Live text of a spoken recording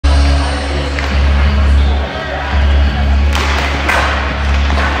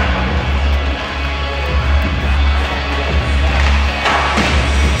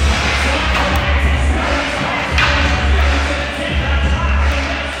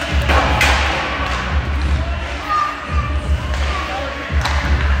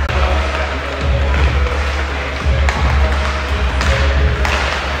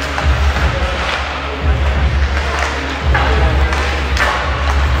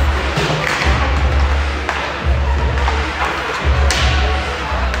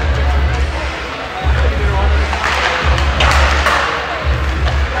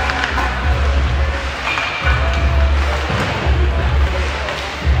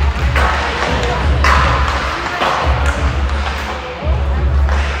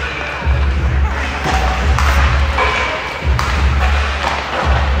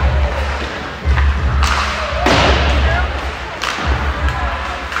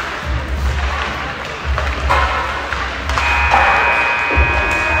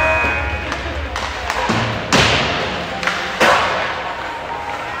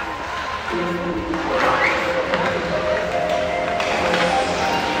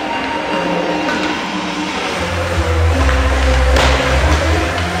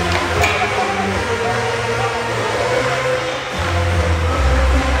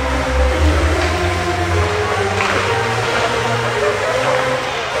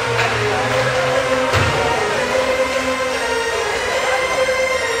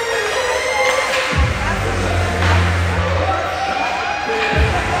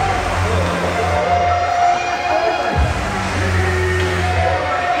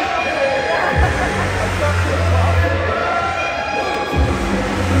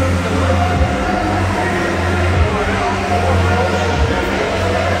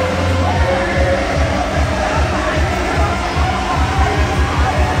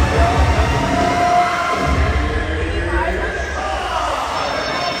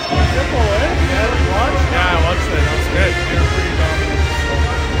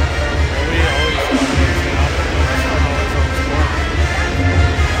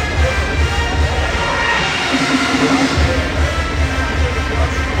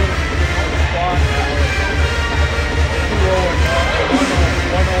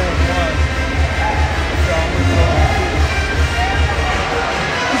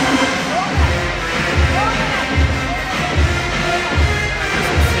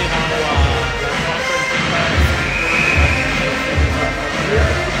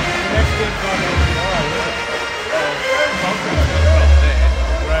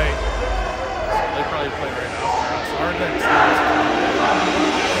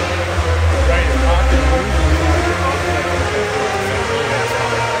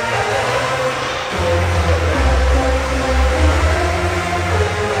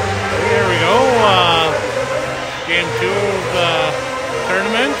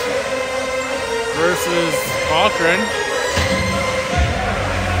Cochrane.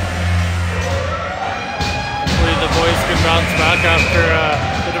 Hopefully the boys can bounce back after a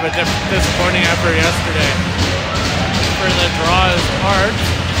bit of a disappointing effort yesterday. For the draw is Arts.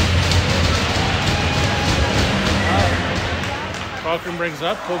 Cochrane brings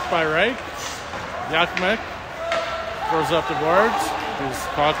up, poked by Reich. Yakmek throws up the boards. Here's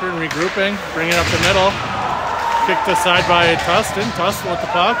Cochrane regrouping, bringing up the middle. Kicked aside by Tustin. Tustin with the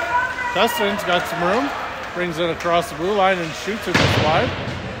puck. Tustin's got some room. Brings it across the blue line and shoots it just wide.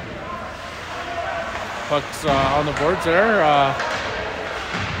 Puck's on the boards there.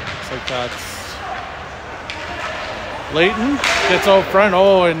 Looks like that's Leighton. Gets out front.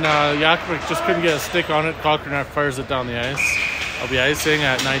 Oh, and Yakmek just couldn't get a stick on it. Cochrane fires it down the ice. I'll be icing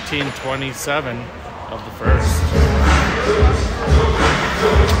at 19:27 of the first.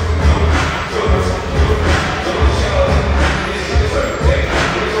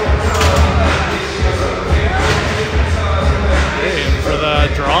 Okay, and for the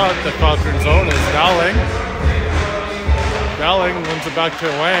draw at the Cochrane zone is Dowling. Dowling wins it back to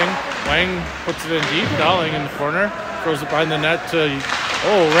Wang. Wang puts it in deep. Dowling in the corner. Throws it behind the net to,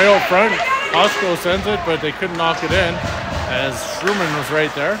 right out front. Hosko sends it, but they couldn't knock it in as Schumann was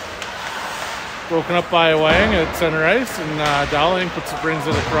right there. Broken up by Wang at center ice, and Dowling brings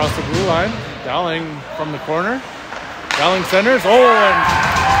it across the blue line. Dowling from the corner. Dowling centers. And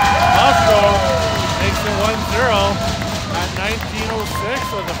Hosko makes it 1-0 at 19:06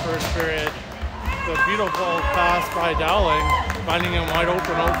 of the first period. The beautiful pass by Dowling, finding him wide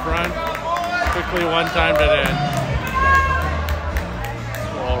open out front. Quickly one-timed it in.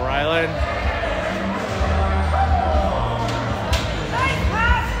 Well, Ryland.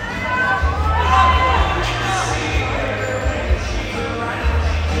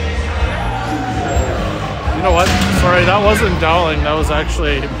 You know what? Sorry, that wasn't Dowling. That was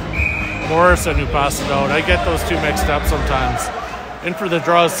actually Morrison who passed it out. I get those two mixed up sometimes. In for the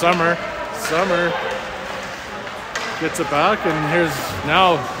draw is Summer. Summer gets it back, and here's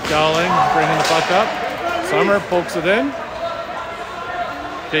now Dowling bringing the puck up. Summer pokes it in.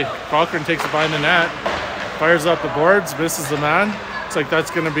 Okay, Cochrane takes it behind the net. Fires up the boards, misses the man. Looks like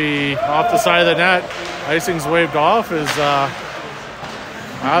that's going to be off the side of the net. Icing's waved off as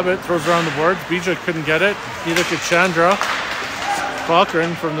Abbott throws around the boards. Bijak couldn't get it. Neither could Chandra.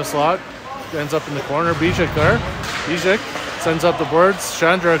 Cochrane from the slot ends up in the corner. Bijak there. Bijak sends up the boards.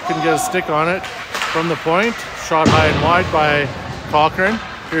 Chandra couldn't get a stick on it from the point. Shot high and wide by Cochrane.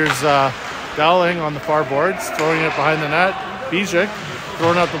 Here's Dowling on the far boards, throwing it behind the net. Bijak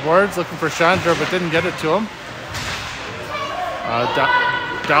throwing out the boards, looking for Chandra, but didn't get it to him.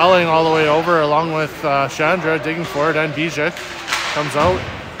 Dowling all the way over along with Chandra, digging for it, and Bijak comes out.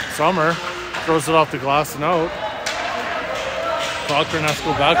 Summer throws it off the glass and out. Cochrane has to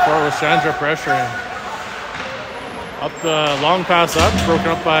go back for it with Chandra pressuring. Up the long pass up, broken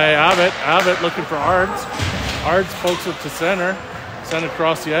up by Abbott. Abbott looking for Ards. Ards pokes it to center. Sent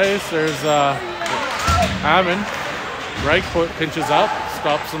across the ice. There's Hammond. Reich pinches up,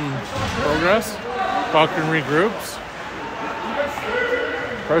 stops some progress. Cochrane regroups.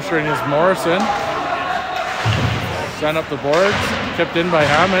 Pressuring is Morrison. Sent up the boards. Kept in by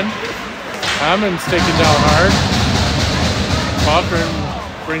Hammond. Hammond's taken down hard. Cochrane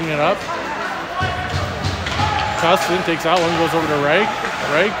bringing it up. Tustin takes that one, goes over to Reich.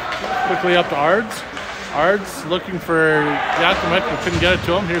 Reich quickly up to Ards. Ards looking for Yakmek, but couldn't get it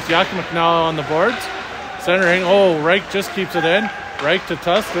to him. Here's Yakmek now on the boards. Centering. Reich just keeps it in. Reich to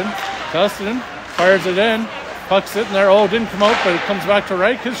Tustin. Tustin fires it in. Puck sitting there. Didn't come out, but it comes back to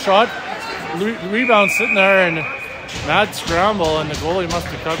Reich. His shot. Rebound sitting there, and mad scramble, and the goalie must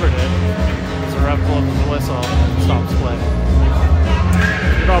have covered it. As the ref blows the whistle and stops play.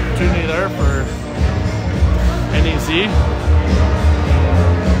 Good opportunity there for NEZ.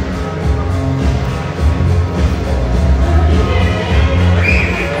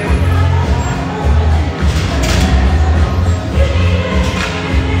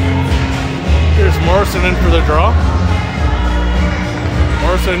 Here's Morrison in for the draw.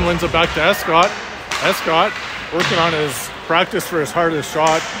 Morrison wins it back to Escott. Escott working on his practice for his hardest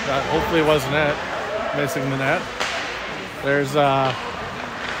shot. That hopefully wasn't it. Missing the net. There's that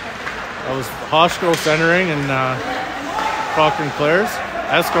was Hoshko centering, and Cochrane clears.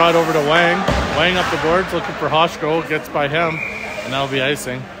 Escott over to Wang. Wang up the boards looking for Hoshko. Gets by him, and that'll be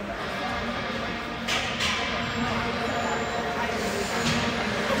icing.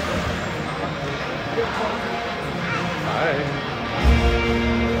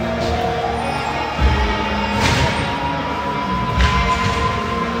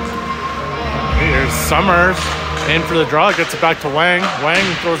 Here's Summers in for the draw. Gets it back to Wang.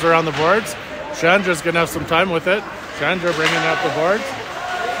 Wang throws around the boards. Chandra's going to have some time with it. Chandra bringing it up the boards.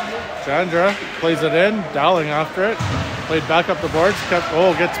 Chandra plays it in, Dowling after it. Played back up the boards,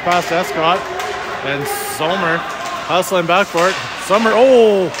 gets past Escott. And Sommer hustling back for it. Sommer,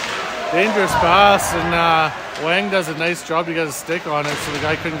 dangerous pass. And Wang does a nice job to get a stick on it so the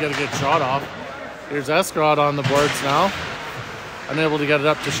guy couldn't get a good shot off. Here's Escott on the boards now. Unable to get it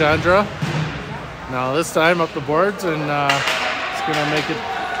up to Chandra. Now this time up the boards, and it's going to make it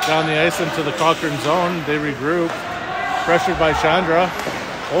down the ice into the Cochrane zone. They regroup. Pressured by Chandra.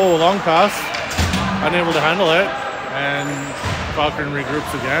 Long pass. Unable to handle it. And Cochrane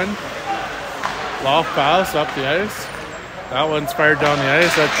regroups again. Loft pass up the ice. That one's fired down the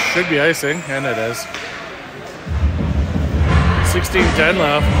ice. That should be icing, and it is. 16-10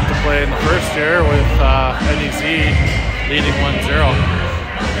 left to play in the first year with NEZ leading 1-0.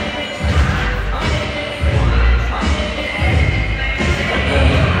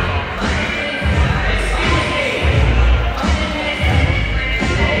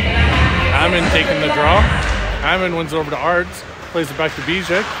 Hammond taking the draw. Hammond wins over to Ards. Plays it back to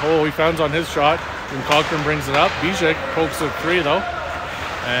Bijik. He founds on his shot. And Cochrane brings it up. Bijik pokes it free though.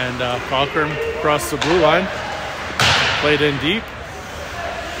 And Cochrane across the blue line. Played in deep.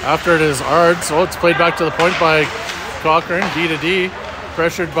 After it is Ards. It's played back to the point by Cochrane. D to D.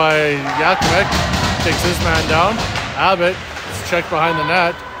 Pressured by Yakimek. Takes his man down. Abbott is checked behind the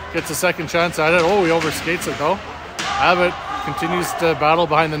net. Gets a second chance at it. He overskates it though. Abbott continues to battle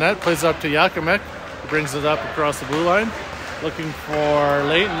behind the net. Plays it up to Yakimek. Brings it up across the blue line. Looking for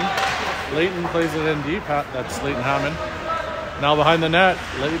Leighton. Leighton plays it in deep. That's Leighton Hammond. Now behind the net.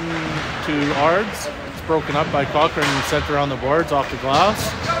 Leighton to Ards. It's broken up by Cochrane and sent around the boards off the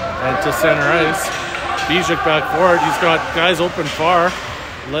glass. And to center ice. Bijik back forward. He's got guys open far.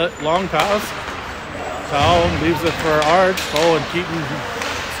 Long pass. Tao leaves it for Ards. And Keaton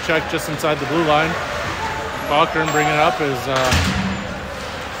checked just inside the blue line. Cochrane bringing it up is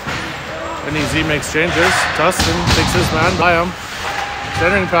NEZ makes changes. Tustin takes his man by him.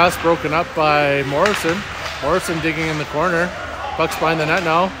 Centering pass broken up by Morrison. Morrison digging in the corner. Puck's behind the net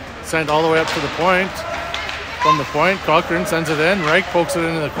now. Sent all the way up to the point. From the point, Cochrane sends it in. Reich pokes it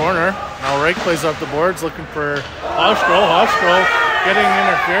into the corner. Now Reich plays up the boards looking for Hoshko. Hoshko getting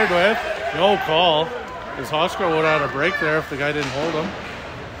interfered with. No call. Because Hoshko would have had a break there if the guy didn't hold him.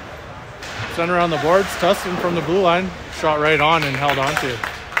 Center on the boards. Tustin from the blue line. Shot right on and held on to.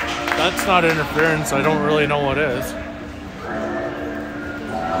 That's not interference. I don't really know what is.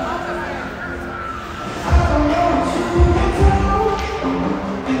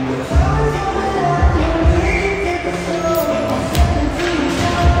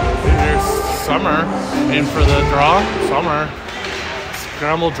 There's Sommer in for the draw. Sommer.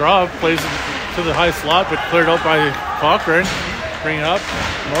 Scramble draw. Plays it to the high slot, but cleared out by Cochrane. Bring it up.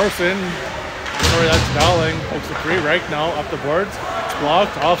 Morrison. Sorry, that's Dowling. Pokes the free. Reich now up the boards.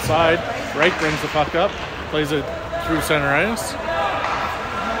 Blocked, offside. Reich brings the puck up, plays it through center ice.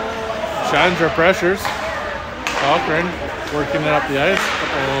 Chandra pressures. Cochrane working it up the ice.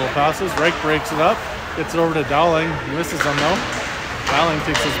 Couple of little passes. Reich breaks it up, gets it over to Dowling. He misses them though. Dowling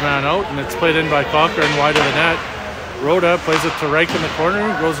takes his man out, and it's played in by Cochrane wide of the net. Rhoda plays it to Reich in the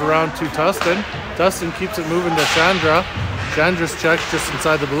corner, goes around to Tustin. Tustin keeps it moving to Chandra. Chandra's checked just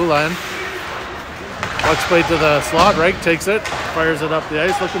inside the blue line. Puck's played to the slot. Reich takes it, fires it up the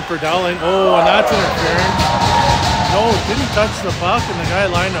ice, looking for Dowling. And that's interference. No, didn't touch the puck, and the guy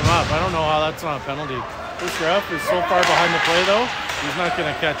lined him up. I don't know how that's not a penalty. This ref is so far behind the play, though, he's not going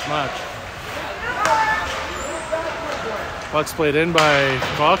to catch much. Puck's played in by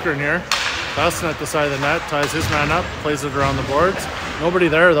Cochrane here. Tustin at the side of the net, ties his man up, plays it around the boards. Nobody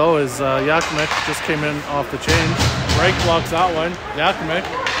there, though, as Yakimek just came in off the change. Reich blocks that one. Yakimek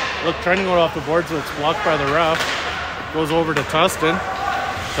trying to go off the boards, but it's blocked by the ref. Goes over to Tustin.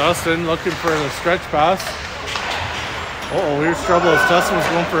 Tustin looking for the stretch pass. Here's trouble as Tustin was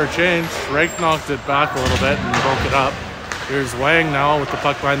going for a change. Reich knocked it back a little bit and broke it up. Here's Wang now with the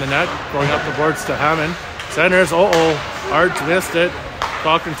puck behind the net, going up the boards to Hammond. Centers, Ards missed it.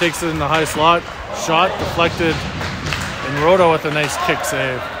 Cochrane takes it in the high slot. Shot deflected, and Rhoda with a nice kick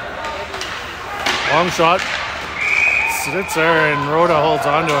save. Long shot. Sits there and Rhoda holds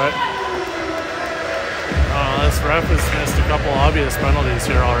on to it. This ref has missed a couple obvious penalties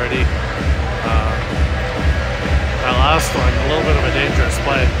here already. That last one, a little bit of a dangerous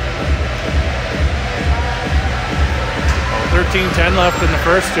play. 13-10 left in the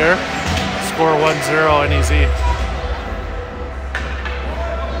first here. Score 1-0 NEZ.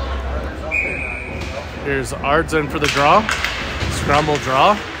 Here's Ards in for the draw. Scramble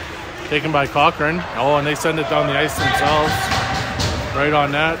draw. Taken by Cochrane. And they send it down the ice themselves. Right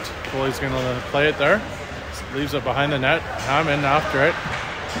on net. Goalie's going to play it there. Leaves it behind the net. Hammond after it.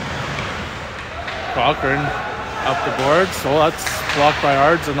 Cochrane up the boards. So that's blocked by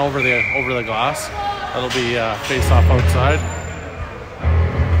Ards and over the glass. That'll be face off outside.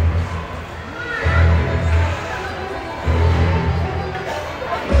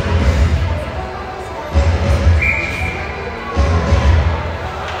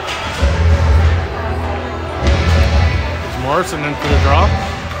 Morrison in for the draw.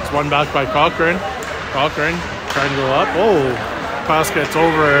 It's one back by Cochrane. Cochrane trying to go up. Oh, pass gets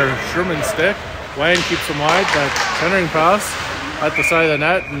over Sherman's stick. Wang keeps him wide, but centering pass at the side of the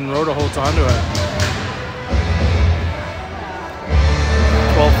net, and Rhoda holds onto it.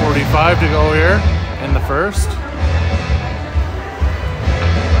 12:45 to go here in the first.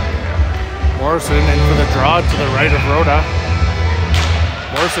 Morrison in for the draw to the right of Rhoda.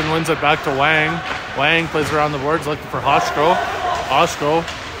 Morrison wins it back to Wang. Wang plays around the boards looking for Hoshko. Hoshko,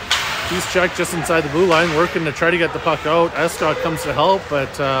 he's checked just inside the blue line, working to try to get the puck out. Escott comes to help, but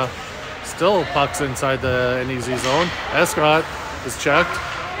still puck's inside the NEZ zone. Escott is checked.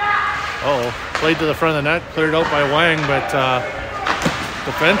 Played to the front of the net, cleared out by Wang, but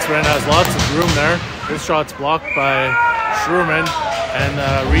defenseman has lots of room there. His shot's blocked by Schumann, and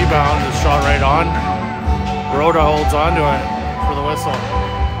the rebound is shot right on. Rhoda holds on to it for the whistle.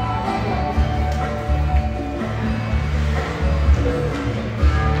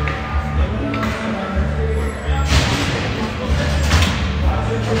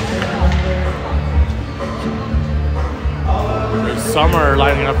 Sommer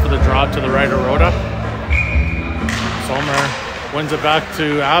lining up for the draw to the right of Rhoda. Sommer wins it back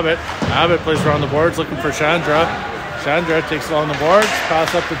to Abbott. Abbott plays around the boards looking for Chandra. Chandra takes it on the boards.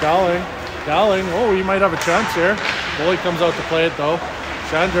 Pass up to Dowling. Dowling, he might have a chance here. Goalie comes out to play it though.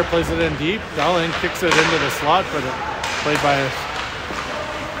 Chandra plays it in deep. Dowling kicks it into the slot, but it played by a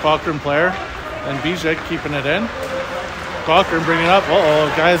Cochrane player. And Bijik keeping it in. Cochrane bringing it up.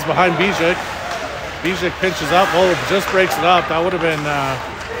 Guys behind Bijik. Bijik pinches up. Just breaks it up. That would have been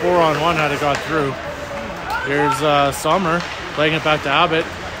 4-on-1 had it got through. Here's Sommer playing it back to Abbott.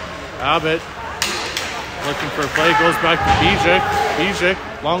 Abbott looking for a play. Goes back to Bijik. Bijik,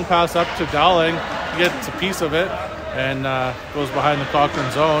 long pass up to Dowling. He gets a piece of it and goes behind the Cochrane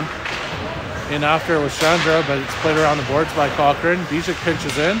zone. In after it was Chandra, but it's played around the boards by Cochrane. Bijik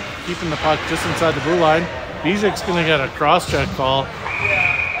pinches in, keeping the puck just inside the blue line. Bijik's going to get a cross-check call.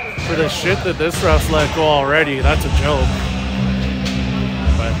 For the shit that this ref's let go already, that's a joke.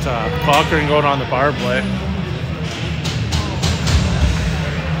 But Cochrane going on the power play.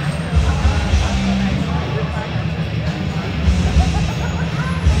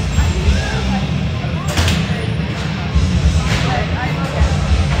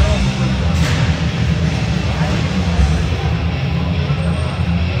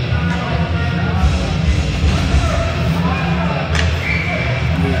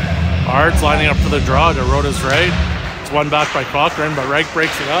 Ards lining up for the draw to Rhoda's right. It's one back by Cochrane, but Reich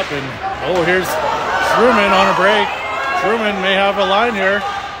breaks it up, and here's Schumann on a break. Schumann may have a line here.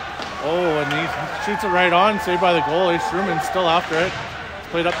 And he shoots it right on, saved by the goalie. Schumann's still after it. It's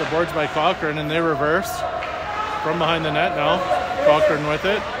played up the boards by Cochrane, and they reverse from behind the net now. Cochrane with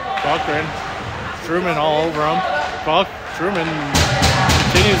it. Cochrane, Schumann all over him. Schumann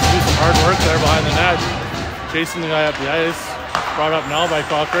continues to do some hard work there behind the net, chasing the guy up the ice. Brought up now by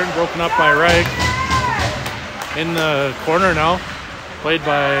Cochrane, broken up by Reich. In the corner now, played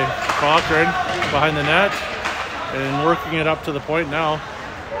by Cochrane behind the net, and working it up to the point now.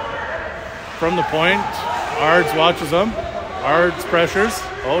 From the point, Ards watches him. Ards pressures.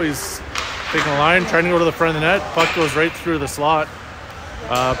 He's taking a line, trying to go to the front of the net. Puck goes right through the slot.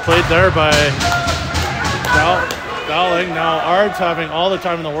 Played there by Dowling. Now Ards having all the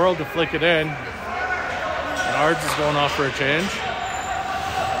time in the world to flick it in. Ards is going off for a change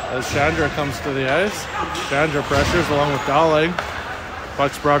as Chandra comes to the ice. Chandra pressures along with Dowling.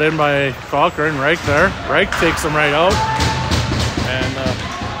 Puck's brought in by Cochrane. Reich there. Reich takes him right out. And a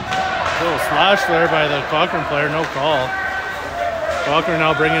little slash there by the Cochrane player. No call. Cochrane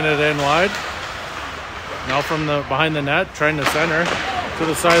now bringing it in wide. Now from the behind the net, trying to center to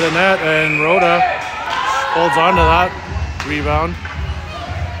the side of the net. And Rhoda holds on to that rebound.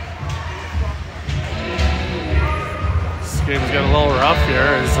 Game's getting a little rough here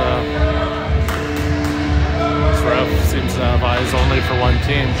as this ref seems to have eyes only for one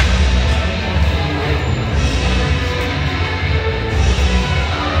team.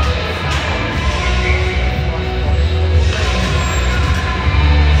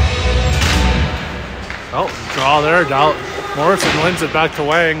 Draw there. Morrison wins it back to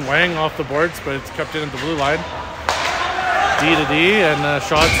Wang. Wang off the boards, but it's kept in at the blue line. D to D, and the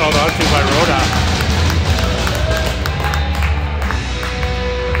shot's held on to by Rodak.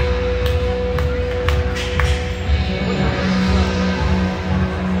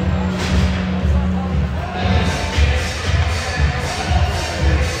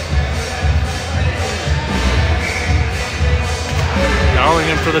 Dowling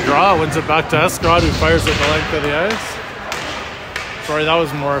in for the draw, wins it back to Escott, who fires it the length of the ice. Sorry, that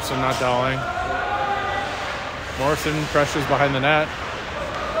was Morrison, not Dowling. Morrison pressures behind the net.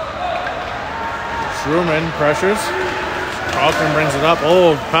 Truman pressures. Cochrane brings it up.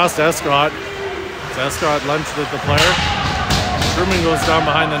 Oh, past Escott. Escott lunged at the player. Truman goes down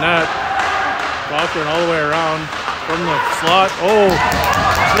behind the net. Cochrane all the way around from the slot. Oh,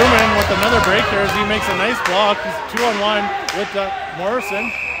 Truman with another break here as he makes a nice block. He's 2-on-1 with Morrison.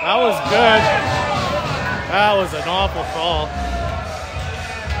 That was good. That was an awful call.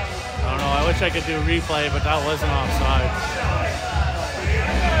 I don't know. I wish I could do a replay, but that wasn't offside.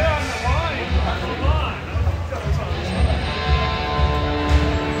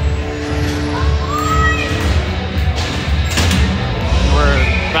 We're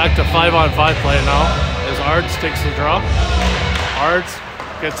back to 5-on-5 play now as Arts takes the draw. Arts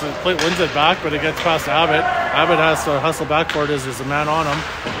gets it, wins it back, but it gets past Abbott. Abbott has to hustle back for it as there's a man on him.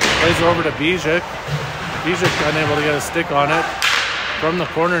 Plays it over to Bijik. Bijik unable to get a stick on it. From the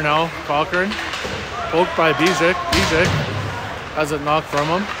corner now, Cochrane. Poked by Bijik. Bijik has it knocked from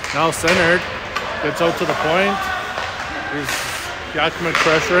him. Now centered. Gets out to the point. Here's Yakimic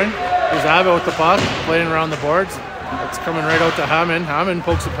pressuring. Here's Abbott with the puck, playing around the boards. It's coming right out to Hammond. Hammond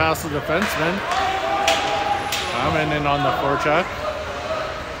pokes it past the defenseman. Hammond in on the forecheck.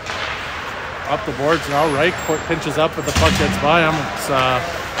 Up the boards now. Reich pinches up, but the puck gets by him. It's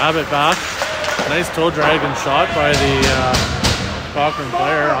Abbott back. Nice toe drag and shot by the Cochrane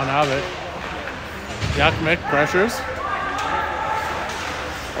player on Abbott. Yakimic pressures.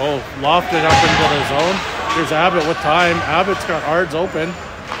 Oh, lofted up into the zone. Here's Abbott with time. Abbott's got Ards open.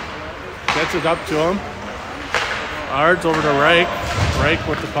 Gets it up to him. Ards over to Reich. Reich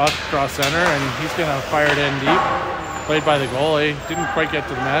with the puck across center, and he's going to fire it in deep. Played by the goalie. Didn't quite get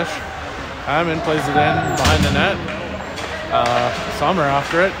to the mesh. Hammond plays it in behind the net. Sommer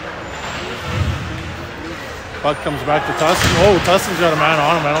after it. Puck comes back to Tustin. Oh, Tustin's got a man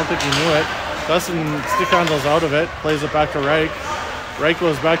on him. I don't think he knew it. Tustin stick handles out of it. Plays it back to Reich. Reich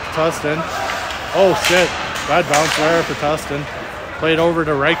goes back to Tustin. Oh, shit. Bad bounce there for Tustin. Played over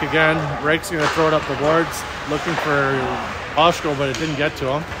to Reich again. Reich's going to throw it up the boards. Looking for Oshko, but it didn't get to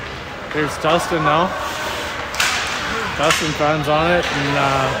him. Here's Tustin now. Tustin fans on it and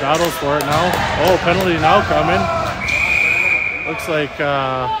battles for it now. Oh, penalty now coming. Looks like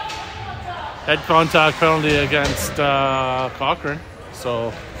head contact penalty against Cochrane.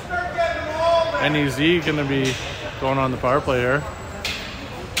 So NEZ going to be going on the power play here.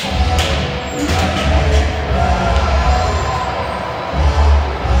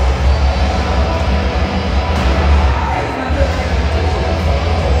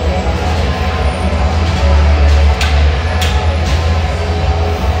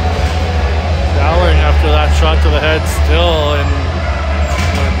 After that shot to the head, still in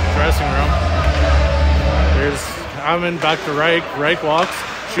the dressing room. Here's Hammond back to Reich. Reich walks,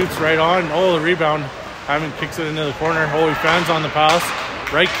 shoots right on. Oh, the rebound. Hammond kicks it into the corner. Oh, he fans on the pass.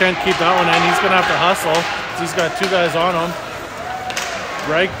 Reich can't keep that one in. He's going to have to hustle. He's got two guys on him.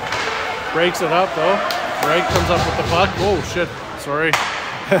 Reich breaks it up, though. Reich comes up with the puck. Oh, shit. Sorry.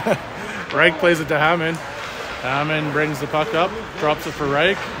 Reich plays it to Hammond. Hammond brings the puck up, drops it for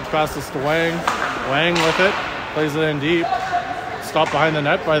Reich. He passes to Wang. Wang with it, plays it in deep. Stopped behind the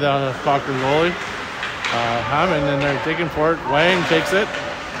net by the Cochrane goalie. Hammond in there digging for it. Wang takes it.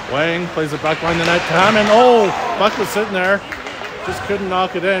 Wang plays it back behind the net to Hammond. Oh, puck was sitting there. Just couldn't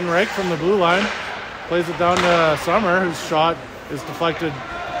knock it in. Reich from the blue line. Plays it down to Sommer, whose shot is deflected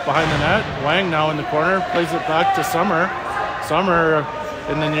behind the net. Wang now in the corner. Plays it back to Sommer. Sommer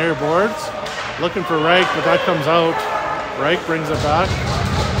in the near boards. Looking for Reich, but that comes out. Reich brings it back.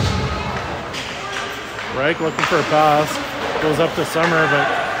 Reich looking for a pass. Goes up to Sommer, but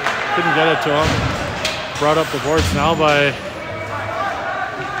couldn't get it to him. Brought up the boards now by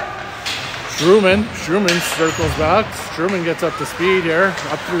Struman. Struman circles back. Struman gets up to speed here,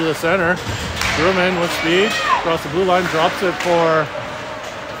 up through the center. Struman with speed, across the blue line, drops it for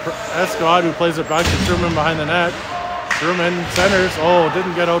Escott, who plays it back to Struman behind the net. Struman centers. Oh,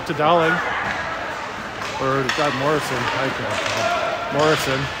 didn't get out to Dowling. Or got Morrison. I can't tell.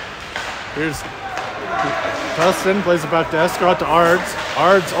 Morrison. Here's Tustin, plays it back to Escott to Ards.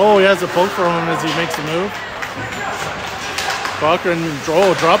 Ards, oh, he has a poke from him as he makes the move. Cochrane,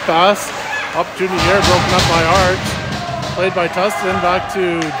 drop pass. Opportunity here, broken up by Ards. Played by Tustin, back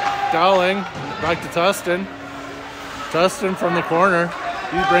to Dowling, back to Tustin. Tustin from the corner.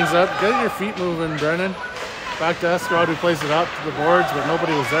 He brings up, get your feet moving, Brennan. Back to Escott, who plays it up to the boards, but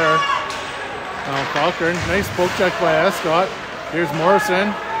nobody was there. Now Cochrane, nice poke check by Escott. Here's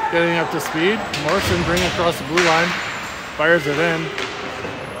Morrison, getting up to speed. Morrison bringing across the blue line, fires it in.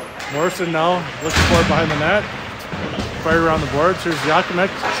 Morrison now looking for it behind the net. Fire around the boards. Here's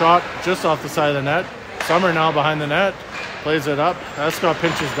Yakimek, shot just off the side of the net. Summer now behind the net, plays it up. Escott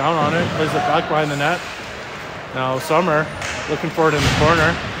pinches down on it, plays it back behind the net. Now Summer looking for it in the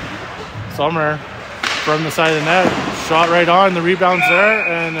corner. Summer from the side of the net, shot right on. The rebound's there,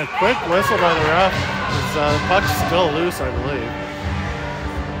 and a quick whistle by the ref. The puck's still loose, I believe.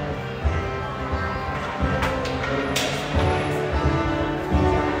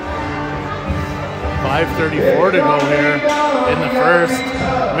 5:34 to go here in the first.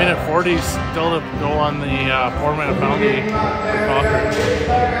 Minute 40 still to go on the 4-minute penalty for Cochrane.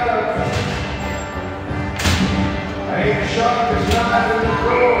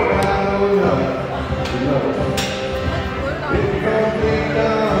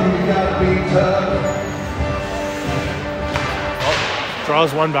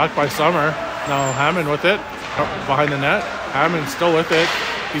 Draws one back by Summer. Now Hammond with it behind the net. Hammond still with it.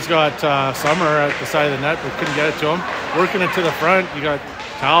 He's got Summer at the side of the net, but couldn't get it to him. Working it to the front. You got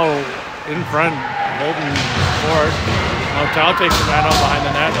Tao in front, holding forward. Now Tao takes the man out behind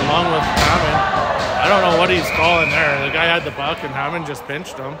the net along with Hammond. I don't know what he's calling there. The guy had the puck and Hammond just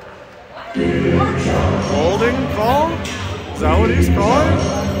pinched him. Holding call? Is that what he's calling?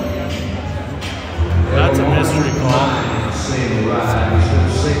 That's a mystery call.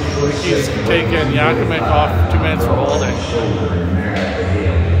 He's taking Yakimek off 2 minutes for holding.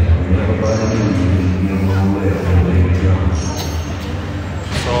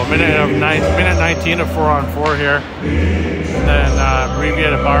 So minute 19 of 4-on-4 here. And then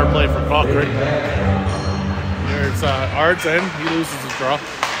abbreviated power play for Cochrane. There's Ards in. He loses his draw.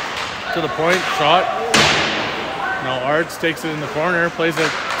 To the point, shot. Now Ards takes it in the corner, plays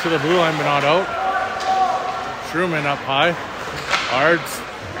it to the blue line but not out. Truman up high. Ards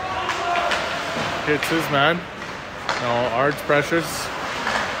hits his man. Now Ards pressures.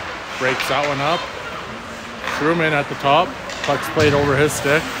 Breaks that one up. Truman at the top. Puck's played over his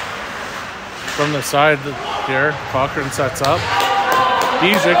stick. From the side here, Cochrane sets up.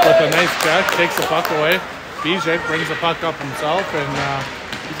 Bijik with a nice check, takes the puck away. Bijik brings the puck up himself, and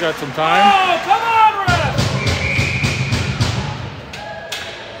he's got some time. Oh, come on, ref!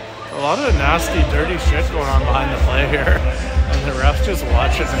 A lot of nasty, dirty shit going on behind the play here, and the ref's just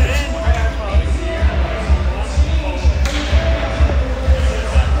watching it.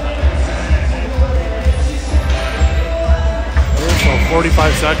 So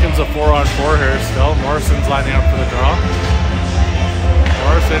 45 seconds of 4-on-4 here still. Morrison's lining up for the draw.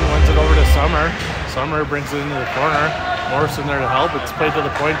 Morrison wins it over to Summer. Summer brings it into the corner. Morrison there to help. It's played to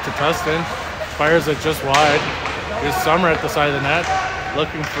the point to Tustin. Fires it just wide. Here's Summer at the side of the net,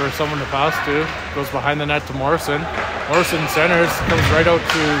 looking for someone to pass to. Goes behind the net to Morrison. Morrison centers, comes right out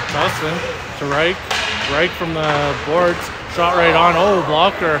to Tustin, to Reich. Reich from the boards, shot right on. Oh,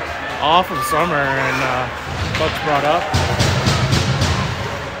 blocker off of Summer, and puck's brought up.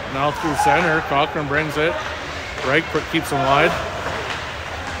 Now through center, Cochrane brings it. Reich keeps him wide.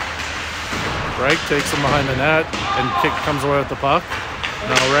 Reich takes him behind the net, and kick comes away with the puck.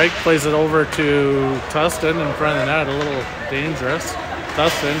 Now Reich plays it over to Tustin in front of the net, a little dangerous.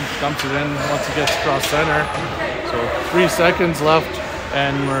 Tustin dumps it in once he gets across center. So 3 seconds left,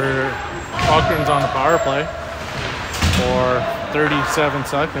 and Cochrane's on the power play for 37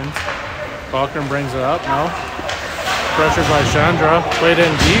 seconds. Cochrane brings it up now. Pressured by Chandra, played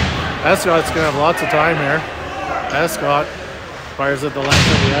in deep. Escott's gonna have lots of time here. Escott fires at the length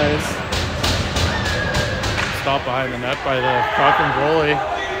of the ice. Stopped behind the net by the Cochrane goalie.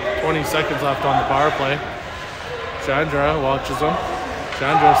 20 seconds left on the power play. Chandra watches him.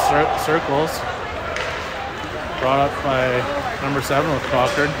 Chandra circles. Brought up by number 7 with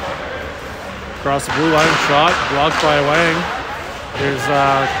Cochrane. Across the blue line, shot, blocked by Wang. There's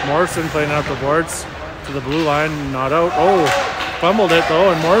Morrison playing out the boards. To the blue line, not out. Oh, fumbled it though,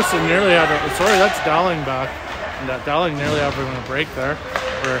 and Morrison nearly had a, sorry, that's Dowling back. And that Dowling nearly having a break there.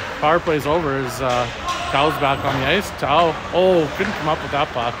 Where power play's over is Tao's back on the ice. Tao, oh, couldn't come up with that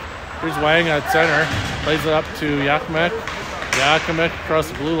puck. Here's Wang at center, plays it up to Yakimek. Yakimek across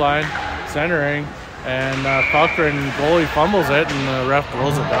the blue line, centering, and Cochrane goalie fumbles it, and the ref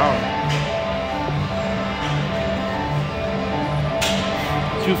blows it down.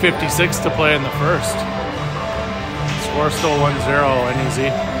 2:56 to play in the first. Score still 1-0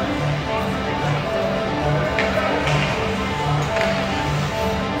 NEZ.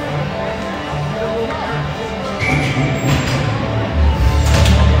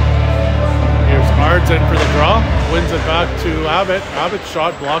 in for the draw, wins it back to Abbott. Abbott's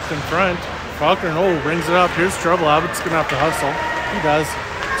shot blocked in front. Cochrane, brings it up. Here's trouble. Abbott's going to have to hustle. He does.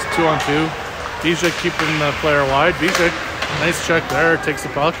 It's 2-on-2. Bijak keeping the player wide. Bijak, nice check there. Takes the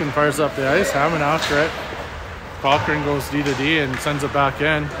puck and fires up the ice. Hammond after it. Cochrane goes D to D and sends it back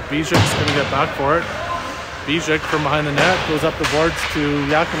in. Bijak's going to get back for it. Bijak from behind the net goes up the boards to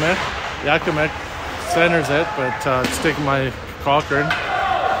Yakimek. Yakimek centers it, but it's taken by Cochrane.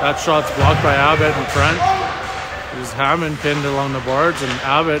 That shot's blocked by Abbott in front. There's Hammond pinned along the boards, and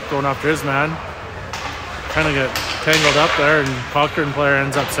Abbott going after his man. Kind of get tangled up there, and Cochrane player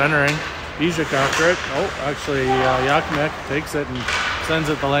ends up centering. Bijak after it. Actually, Yakimek takes it and sends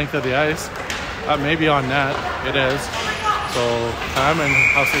it the length of the ice. That may be on net. It is. So Hammond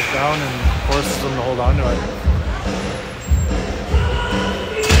hustles down and forces them to hold on to it.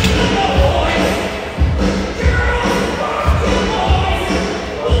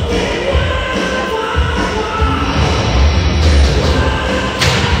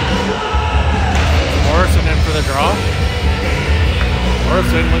 Morrison in for the draw.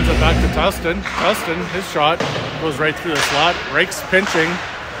 Morrison wins it back to Tustin. Tustin, his shot goes right through the slot. Rake's pinching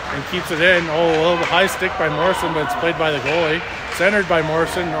and keeps it in. A little high stick by Morrison, but it's played by the goalie. Centered by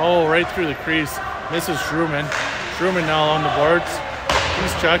Morrison. Right through the crease. Misses Schumann. Schumann now on the boards.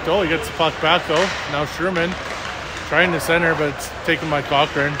 He's checked. He gets the puck back though. Now Schumann trying to center, but it's taken by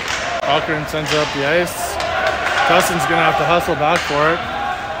Cochrane. Cochrane sends it up the ice. Tustin's going to have to hustle back for it.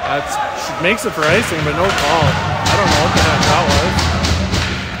 That makes it for icing, but no call. I don't know what the heck that was.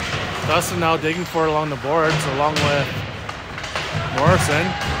 Tustin now digging for it along the boards, along with Morrison.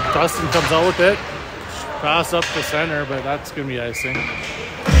 Tustin comes out with it. Pass up to center, but that's going to be icing.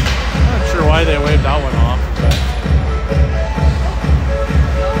 Not sure why they waved that one off.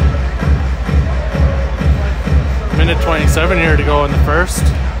 But minute 27 here to go in the first.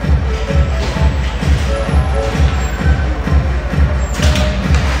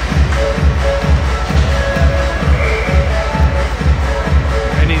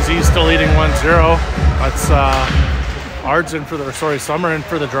 NEZ still leading 1-0. That's Summer in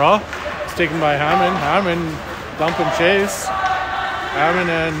for the draw. It's taken by Hammond. Hammond dump and chase. Hammond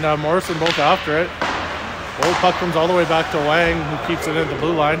and Morrison both after it. Puck comes all the way back to Wang, who keeps it in the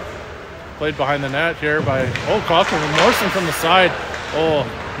blue line. Played behind the net here by Cochrane. And Morrison from the side.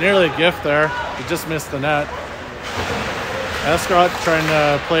 Nearly a gift there. He just missed the net. Escott trying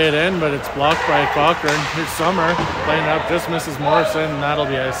to play it in, but it's blocked by Cochrane. Here's Summer playing it up, just misses Morrison, and that'll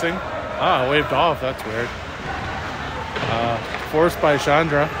be icing. Waved off. That's weird. Forced by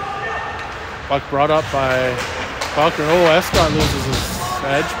Chandra. Puck brought up by Cochrane. Escott loses his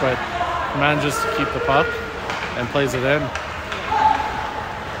edge, but manages to keep the puck and plays it in.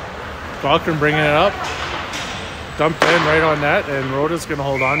 Cochrane bringing it up. Dumped in right on net, and Rhoda's going to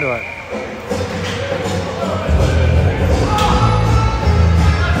hold on to it.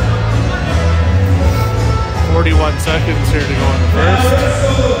 .41 seconds here to go in the first.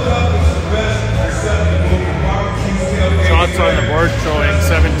 Shots on the board showing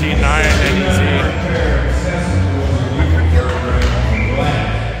 17-9 NEZ.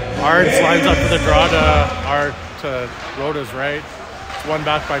 Ards lines up for the draw to Rhoda's right. It's one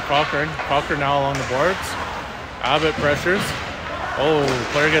back by Cochrane. Cochrane now along the boards. Abbott pressures.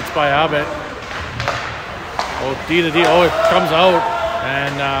 Player gets by Abbott. D to D. It comes out.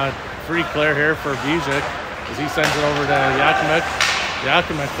 And free clear here for Bijak as he sends it over to Yakimek.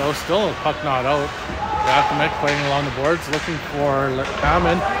 Yakimek though, still a puck not out. Yakimek playing along the boards, looking for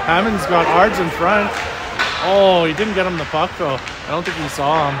Hammond. Hammond's got Ards in front. He didn't get him the puck though. I don't think he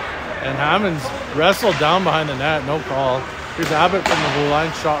saw him. And Hammond's wrestled down behind the net, no call. Here's Abbott from the blue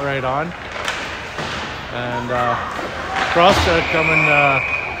line, shot right on. And cross check coming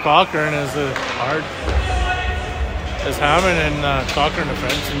Cochrane as Hammond and Cochrane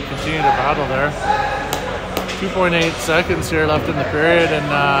defense and continue to battle there. 2.8 seconds here left in the period, and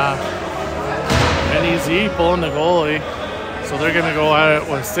NEZ pulling the goalie. So they're going to go at it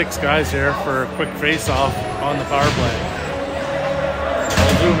with 6 guys here for a quick face-off on the power play.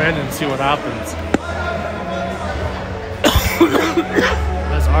 I'll zoom in and see what happens.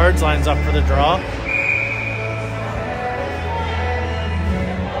 As Ards lines up for the draw.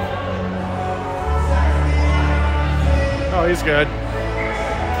 He's good.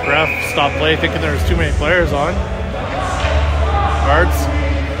 Ref stopped play thinking there was too many players on. Ards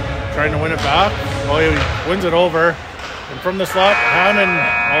trying to win it back. He wins it over. And from the slot, Hammond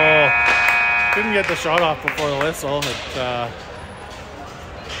couldn't get the shot off before the whistle.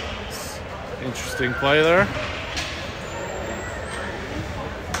 Interesting play there.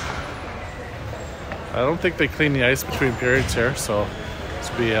 I don't think they clean the ice between periods here, so this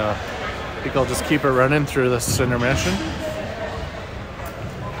will be I think I'll just keep it running through this intermission.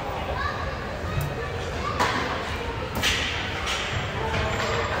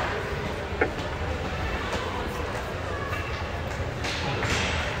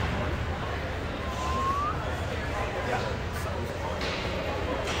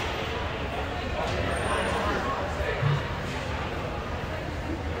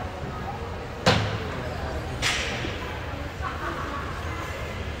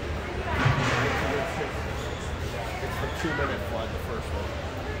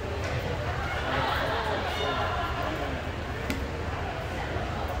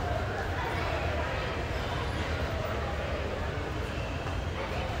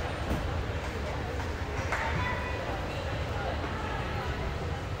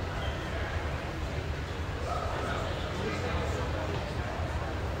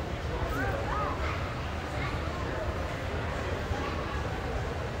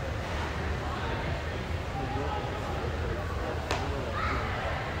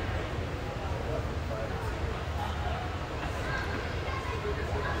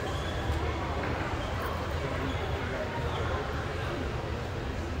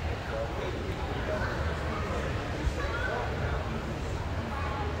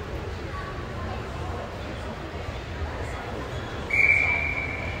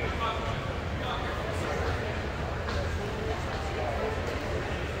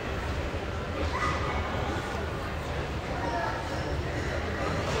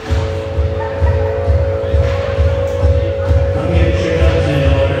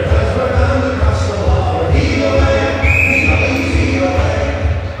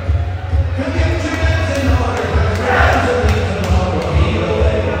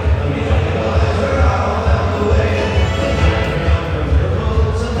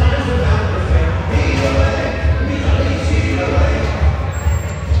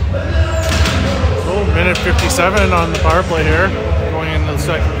 Minute 57 on the power play here, going into the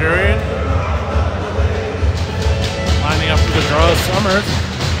second period. Lining up for the draw, Summers.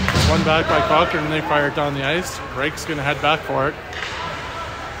 One back by Cochrane, and they fire it down the ice. Rake's going to head back for it.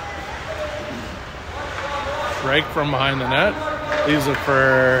 Rake from behind the net. Leaves it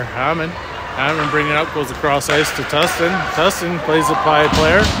for Hammond. Hammond bringing it up, goes across ice to Tustin. Tustin plays it by a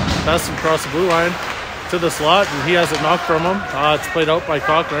player. Tustin across the blue line to the slot, and he has it knocked from him. It's played out by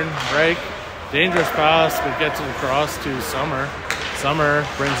Cochrane. Rake. Dangerous pass, but gets it across to Summer. Summer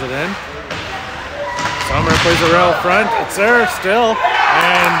brings it in. Summer plays it right out front. It's there still.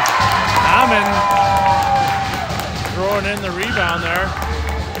 And Hammond throwing in the rebound there,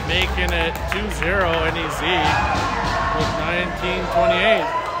 making it 2-0 NEZ with 19:28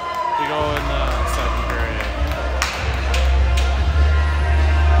 to go in the second period.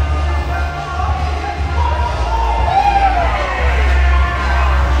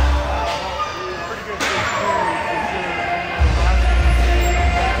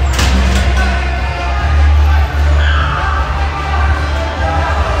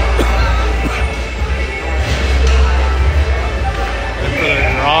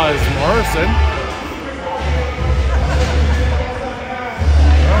 Morrison.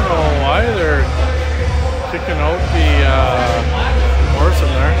 I don't know why they're kicking out the Morrison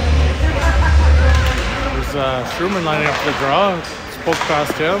there. There's Schumann lining up for the draw. Spoke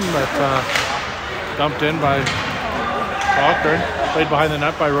past him, but dumped in by Cochrane. Played behind the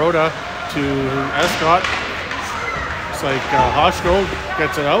net by Rhoda to Escott. Looks like Hoshko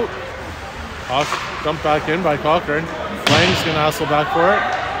gets it out. Hosh dumped back in by Cochrane. Lang's gonna hustle back for it.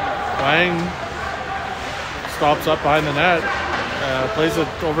 Lang stops up behind the net, plays it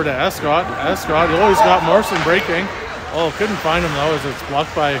over to Escott. Escott, he's got Morrison breaking. Oh, couldn't find him though as it's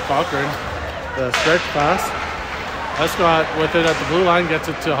blocked by Cochrane. The stretch pass. Escott with it at the blue line, gets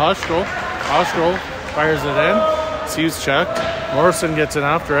it to Hoshko. Hoshko fires it in. Sees checked. Morrison gets in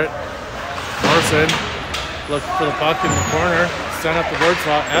after it. Morrison looks for the puck in the corner. Send up the board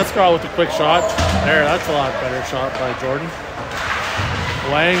slot. Escott with a quick shot. There, that's a lot better shot by Jordan.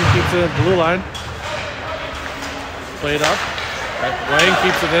 Lang keeps it at the blue line. Played up. Lang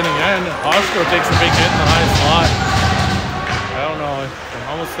keeps it in again. Hoshko takes a big hit in the high slot. I don't know.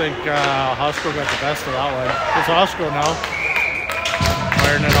 I almost think Hoshko got the best of that one. It's Hoshko now.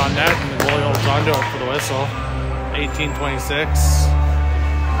 Firing it on net, and the goalie holds onto it for the whistle. 18:26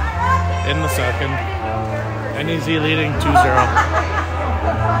 in the second. NEZ leading 2-0.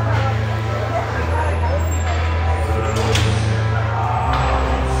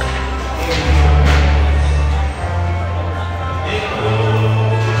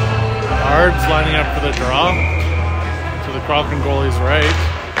 Hard's lining up for the draw to the Cochrane goalie's right.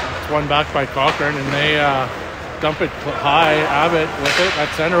 It's one back by Cochrane, and dump it high. Abbott with it at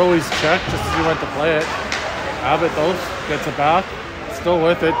center, always checked just as he went to play it. Abbott though gets it back, still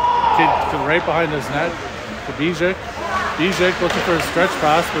with it, right behind his net to Bijik. Bijik looking for a stretch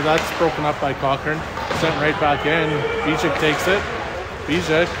pass, but that's broken up by Cochrane. Sent right back in. Bijik takes it.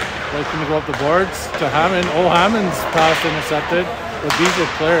 Bijik looking to go up the boards to Hammond. Oh, Hammond's pass intercepted, but Bijik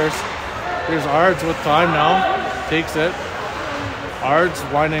clears. Here's Ards with time now. Takes it. Ards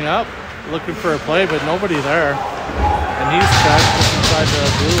winding up, looking for a play, but nobody there. And he's checked just inside the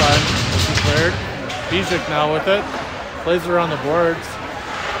blue line. He cleared. Bijik now with it. Plays it around the boards.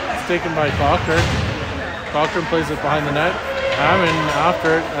 It's taken by Cochrane. Cochrane plays it behind the net. Hammond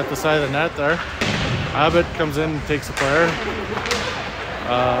after it at the side of the net there. Abbott comes in and takes a player.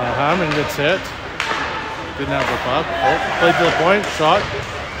 Hammond gets hit. Didn't have the puck. Oh, played to the point. Shot.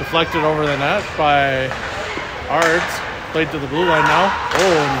 Deflected over the net by Ards. Played to the blue line now.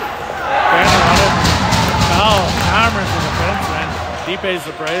 Oh, and Banner on it. Foul. Hammers the defenseman. He pays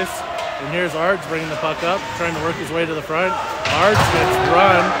the price. And here's Ards bringing the puck up, trying to work his way to the front. Ards gets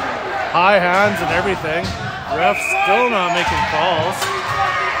run. High hands and everything. Ref still not making calls.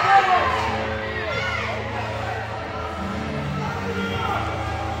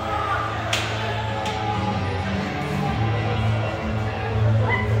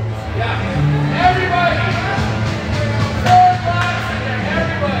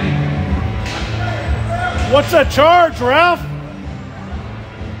 What's that charge, ref?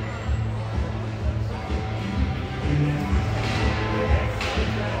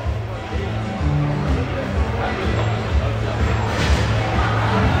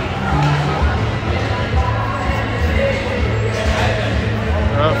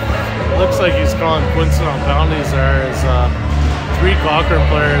 Looks like he's calling coincidental penalties there as 3 Cochrane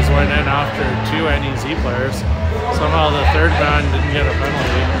players went in after 2 NEZ players. Somehow the third man didn't get a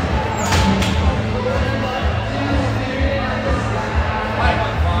penalty.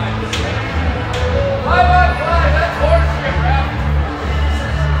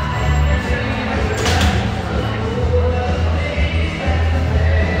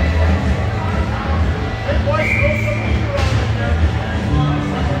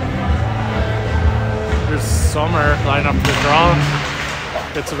 Sommer line up to the draw,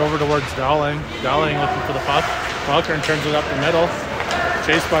 gets it over towards Dowling. Dowling looking for the puck. Cochrane turns it up the middle,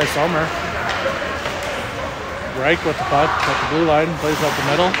 chased by Sommer. Reich with the puck at the blue line, plays up the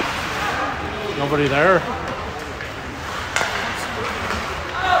middle. Nobody there.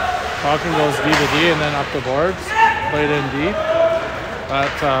 Cochrane goes D to D and then up the boards. Played in D.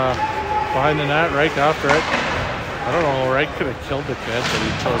 That behind the net, Reich after it. I don't know, Reich could have killed the kid, but he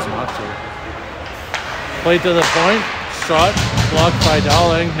chose not to. Played to the point, shot, blocked by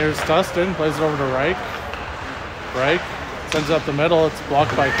Dowling. Here's Tustin, plays it over to Reich. Reich sends it up the middle, it's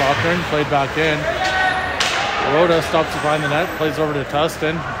blocked by Cochrane, played back in. Rhoda stops behind the net, plays over to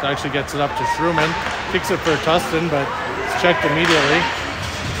Tustin. It actually gets it up to Shrewman. Kicks it for Tustin, but it's checked immediately.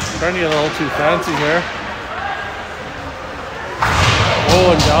 Trying to get a little too fancy here.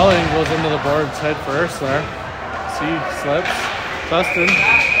 Oh, and Dowling goes into the boards head first there. See, slips. Tustin.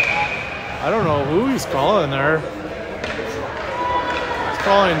 I don't know who he's calling there. He's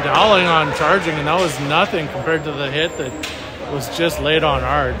calling Dowling on charging, and that was nothing compared to the hit that was just laid on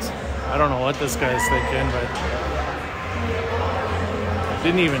Ards. I don't know what this guy's thinking, but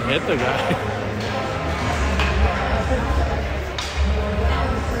didn't even hit the guy.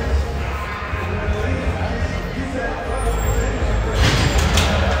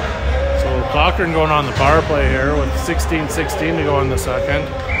 So Cochrane going on the power play here with 16-16 to go in the second.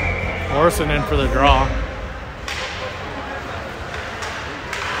 Morrison in for the draw.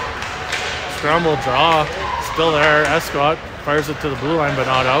 Scramble draw, still there. Escott fires it to the blue line, but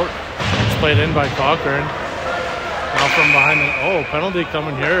not out. It's played in by Cochrane. Now from behind the, oh, penalty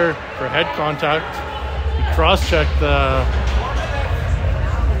coming here for head contact. He cross-checked the,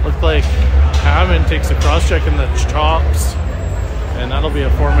 looked like Hammond takes a cross-check in the chops. And that'll be a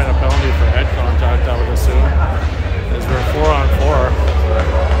 4-minute penalty for head contact, I would assume. As we're 4-on-4.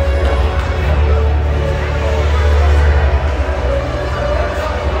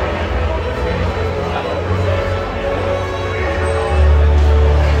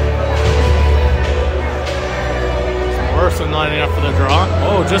 Morrison lining up for the draw.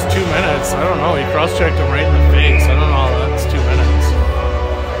 Oh, just 2 minutes. I don't know. He cross-checked him right in the face. I don't know how that's 2 minutes.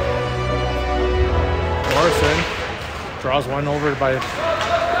 Morrison draws one over by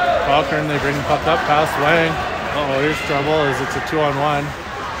Cochrane. They bring the puck up past Wang. Uh-oh, here's trouble as it's a 2-on-1.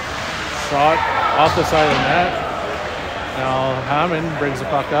 Shot off the side of the net. Now Hammond brings the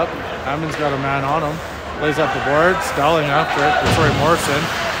puck up. Hammond's got a man on him. Lays up the boards. Dowling after it. Sorry, Morrison.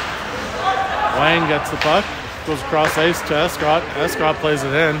 Wang gets the puck. Goes across ice to Escott. Escott plays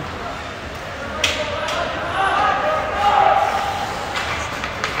it in.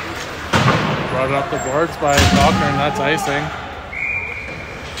 Brought up the boards by Cochrane. That's icing.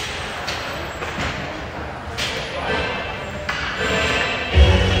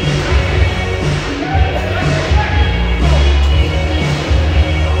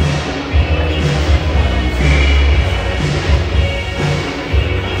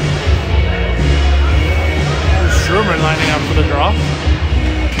 Lining up for the draw.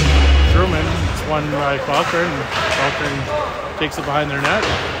 Truman is won by Cochrane. Cochrane takes it behind their net.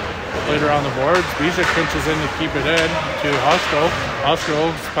 Played around the boards. Bijik pinches in to keep it in to Hoshko.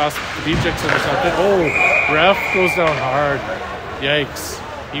 Hoshko's past Bijik's intercepted. Oh, ref goes down hard. Yikes.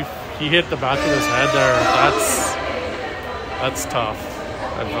 He hit the back of his head there. That's tough.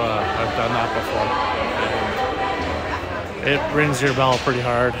 I've done that before. It rings your bell pretty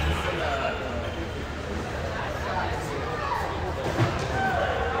hard.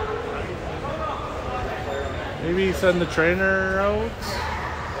 Maybe send the trainer out.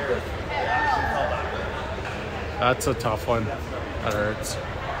 That's a tough one. That hurts.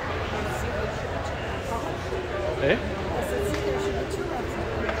 Eh?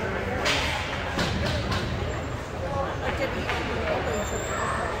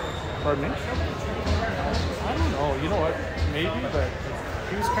 Pardon me? I don't know. You know what? Maybe, but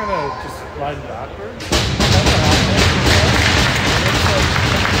he was kind of just riding backwards.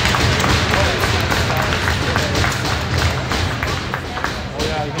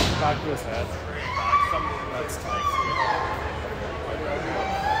 Yeah, he hit the back of his head. That's tough.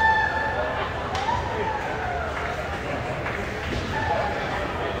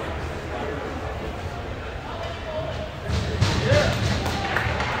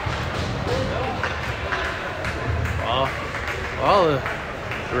 Well,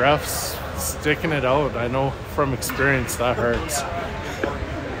 the ref's sticking it out. I know from experience that hurts.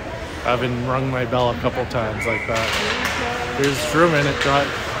 I've been rung my bell a couple times like that. Here's Truman. It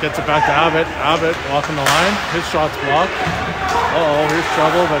gets it back to Abbott. Abbott walking the line. His shot's blocked. Uh-oh, here's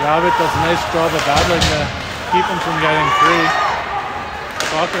trouble, but Abbott does a nice job of battling to keep him from getting free.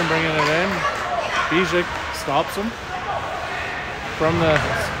 Cochrane bringing it in. Bijik stops him. From the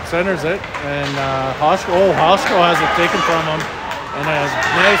centers it. And Hoshko has it taken from him. And a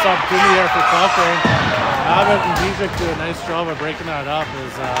nice opportunity there for Cochrane. Abbott and Bijik do a nice job of breaking that up.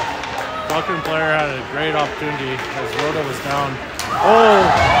 Cochrane player had a great opportunity as Rhoda was down. Oh,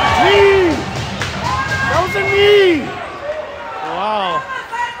 knee! That was a knee! Wow.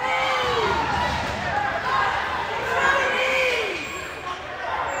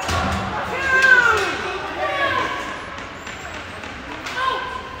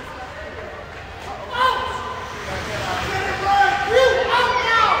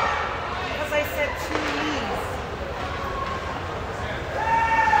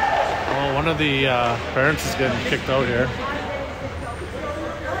 One of the parents is getting kicked out here.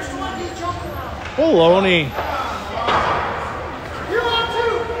 Baloney.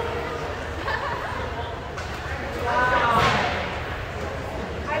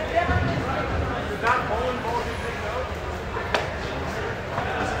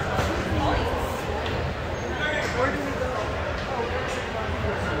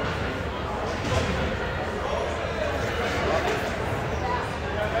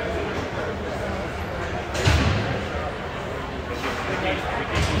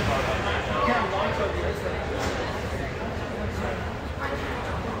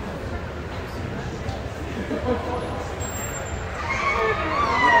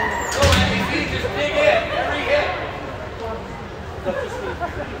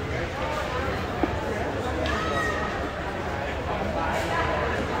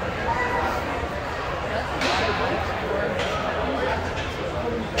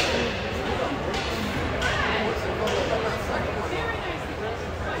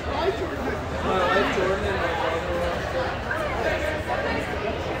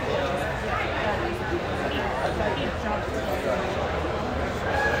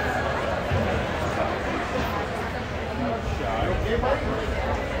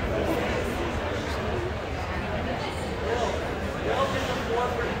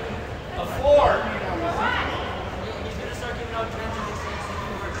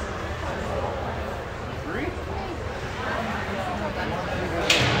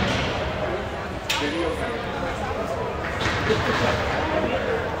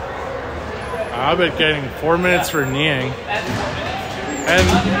 Abbott getting 4 minutes for kneeing.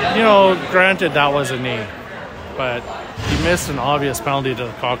 And, you know, granted that was a knee, but he missed an obvious penalty to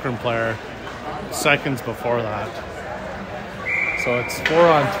the Cochrane player seconds before that. So it's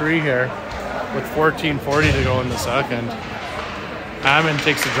 4-on-3 here. with 14:40 to go in the second. Hammond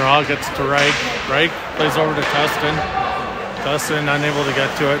takes a draw, gets it to Reich. Reich plays over to Tustin. Tustin unable to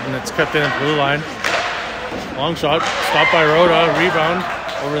get to it, and it's kept in at the blue line. Long shot, stopped by Rhoda, rebound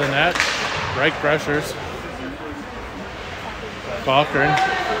over the net. Reich pressures. Cochrane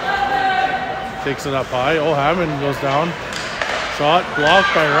takes it up high. Oh, Hammond goes down. Shot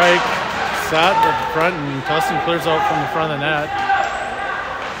blocked by Reich. Sat at the front, and Tustin clears out from the front of the net.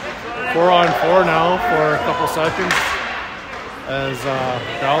 4-on-4 now for a couple seconds as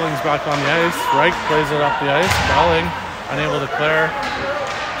Dowling's back on the ice. Reich plays it up the ice. Dowling unable to clear.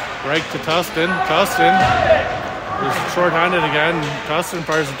 Reich to Tustin. Tustin is short-handed again. Tustin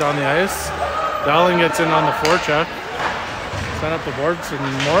fires it down the ice. Dowling gets in on the forecheck. Sent up the boards, and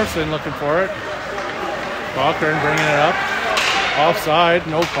Morrison looking for it. Cochrane bringing it up. Offside,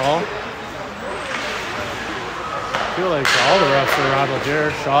 no call. I feel like all the refs are rattled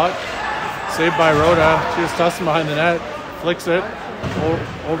here. Shot. Saved by Rhoda. She was Tustin behind the net. Flicks it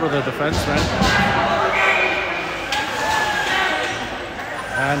over the defenseman.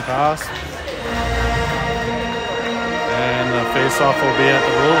 And pass. And the face-off will be at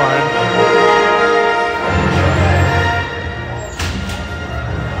the blue line.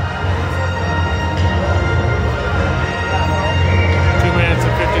 2 minutes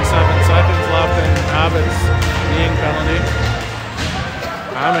and 57 seconds left in Abbott's kneeing penalty.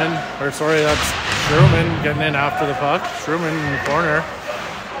 Hammond, that's Schumann getting in after the puck. Schumann in the corner,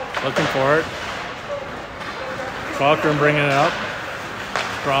 looking for it. Cochrane bringing it up.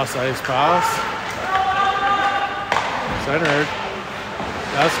 Cross ice pass. Centered.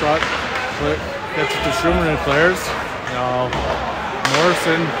 Escott gets it to Schumann and clears. Now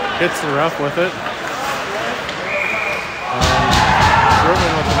Morrison hits the ref with it.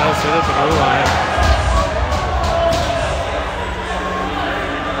 Schumann with a nice hit at the blue line.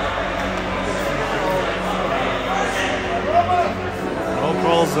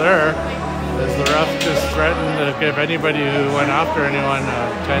 Calls there as the ref just threatened to give anybody who went after anyone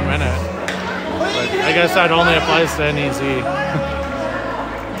a 10-minute. But I guess that only applies to NEZ.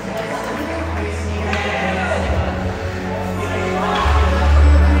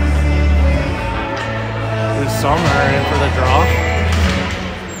 There's Sommer in for the draw.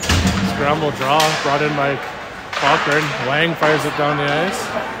 Scramble draw brought in by Cochrane. Wang fires it down the ice.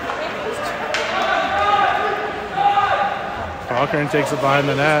 Cochrane takes it behind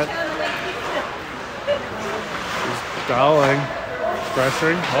the net. He's Dowling,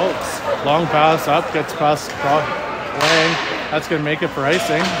 pressuring, Holtz. Long pass up, gets past Wang. That's going to make it for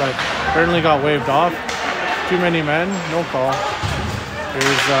icing, but apparently got waved off. Too many men, no call.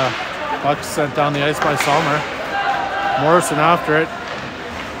 Here's puck sent down the ice by Sommer. Morrison after it.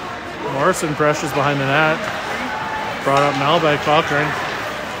 Morrison pressures behind the net. Brought up now by Cochrane.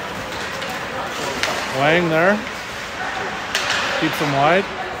 Wang there. Keeps him wide.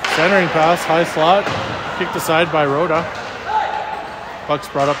 Centering pass, high slot. Kicked aside by Rhoda. Puck's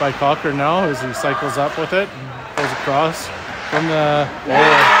brought up by Cochrane now as he cycles up with it. Goes across from the goal.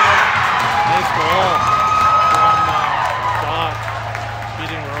 Nice goal from Dot,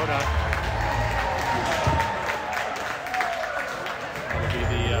 beating Rhoda. That'll be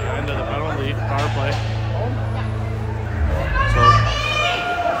the end of the penalty, power play.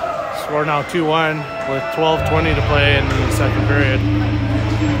 Score now 2-1 with 12:20 to play in the second period.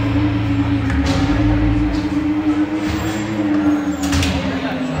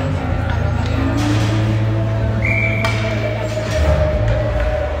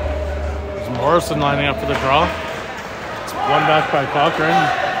 There's Morrison lining up for the draw. It's one back by Cochrane.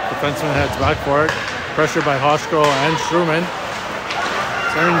 Defenseman heads back for it. Pressure by Hoshko and Schumann.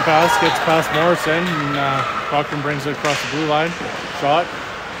 Centering pass gets past Morrison, and Cochrane brings it across the blue line. Shot.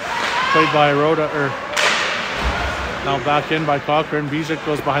 Played by Rhoda, now back in by Cochrane. Bijak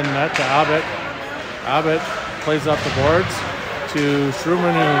goes behind the net to Abbott. Abbott plays up the boards to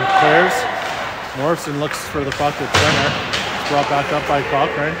Schumann, who clears. Morrison looks for the puck at center. It's brought back up by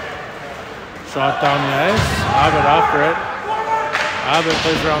Cochrane. Shot down the ice. Abbott after it. Abbott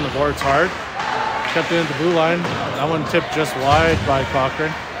plays around the boards hard. Kept it in the blue line. That one tipped just wide by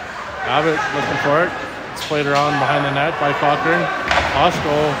Cochrane. Abbott looking for it. It's played around behind the net by Cochrane.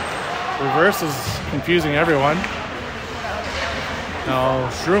 Oshko reverse is confusing everyone. Now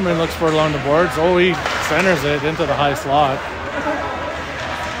Schumann looks for it along the boards. Oh, he centers it into the high slot.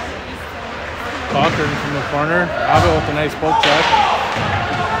 Cochrane from the corner. Abbott with a nice poke check.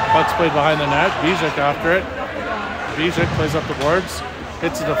 Puck's played behind the net. Bijak after it. Bijak plays up the boards.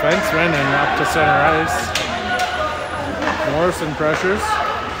 Hits the defenseman and up to center ice. Morrison pressures.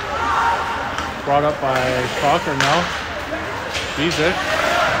 Brought up by Cochrane now. Bijak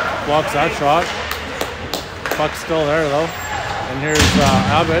blocks that shot. Puck's still there though. And here's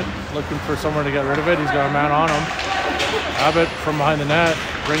Abbott looking for somewhere to get rid of it. He's got a man on him. Abbott from behind the net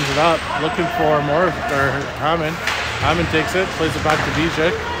brings it up, looking for Hammond. Hammond takes it, plays it back to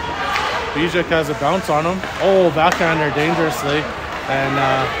Bijik. Bijik has a bounce on him. Oh, backhander dangerously. And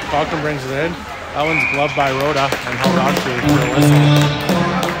Cochrane brings it in. That one's gloved by Rhoda and held on to for a whistle.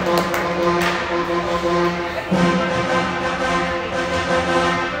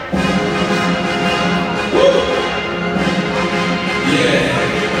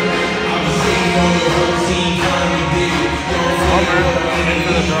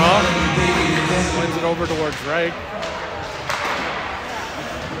 Into the draw, wins it over towards Reich.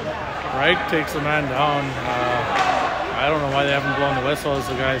 Reich takes the man down. I don't know why they haven't blown the whistle, as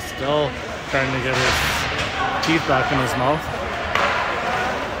the guy's still trying to get his teeth back in his mouth.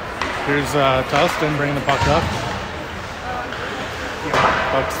 Here's Tustin bringing the puck up.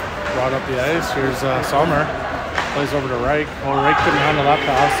 Puck's brought up the ice. Here's Sommer. Plays over to Reich. Oh, Reich couldn't handle that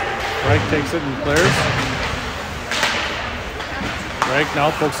pass. Reich takes it and clears. Reich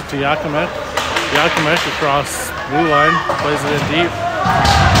now pokes it to Yakimek. Yakimek across blue line, plays it in deep.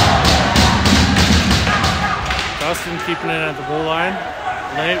 Tustin keeping it at the blue line.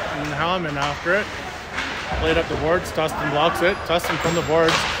 Late and Halliman after it. Played up the boards, Tustin blocks it. Tustin from the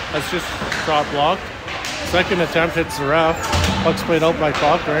boards has just shot blocked. Second attempt hits the ref. Puck's played out by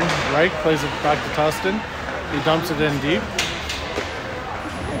Cochrane. Reich plays it back to Tustin. He dumps it in deep.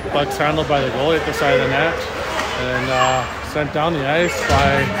 Puck's handled by the goalie at the side of the net. And sent down the ice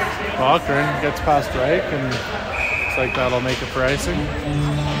by Cochrane, gets past Reich, and looks like that'll make it for icing.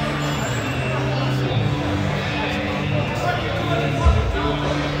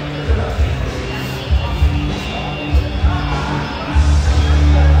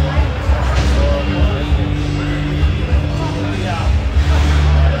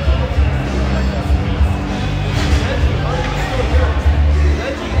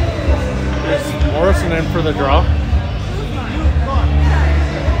 There's Morrison in for the draw.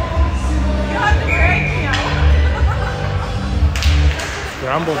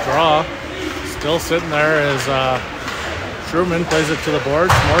 Scramble draw, still sitting there as Truman plays it to the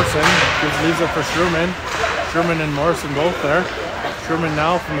boards. Morrison leaves it for Truman. Truman and Morrison both there. Truman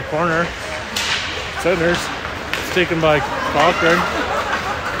now from the corner. Centers. It's taken by Cochrane.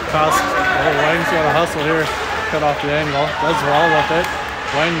 Pass. Oh, Wang's got a hustle here. Cut off the angle. Does well with it.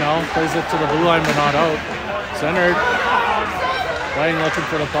 Wang now plays it to the blue line but not out. Centered. Wang looking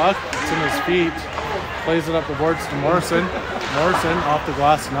for the puck. It's in his feet. Plays it up the boards to Morrison. Morrison off the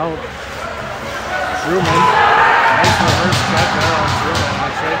glass and out. Truman. Nice reverse check there on Truman,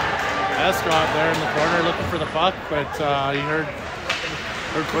 actually. Escott there in the corner looking for the puck, but he heard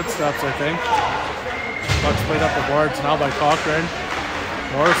footsteps, I think. Puck's played up the boards now by Cochrane.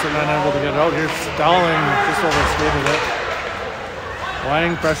 Morrison unable to get it out. Here's Dowling, just overskated it.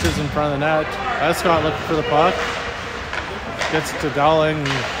 Wang pressures in front of the net. Escott looking for the puck. Gets it to Dowling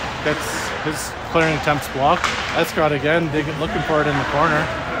and gets his clearing attempts blocked. Escott again, looking for it in the corner.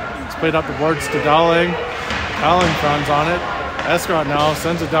 It's played up the boards to Dowling. Dowling runs on it. Escott now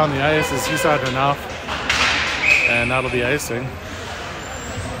sends it down the ice as he's had enough. And that'll be icing.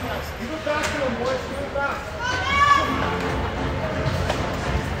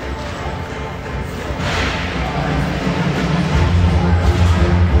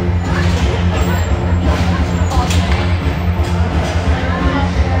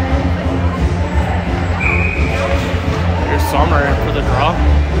 Sommer in for the draw.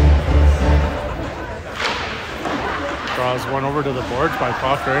 Draws one over to the boards by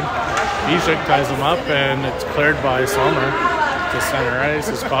Cochrane. Bijik ties him up and it's cleared by Sommer to center ice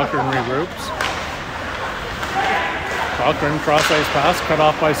as Cochrane regroups. Cochrane cross ice pass cut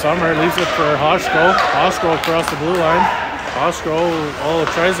off by Sommer, leaves it for Hoshko. Hoshko across the blue line. Hoshko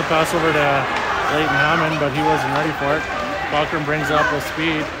tries to pass over to Leighton Hammond, but he wasn't ready for it. Cochrane brings it up with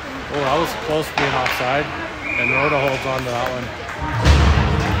speed. Oh, that was close to being offside. And Rhoda holds on to that one.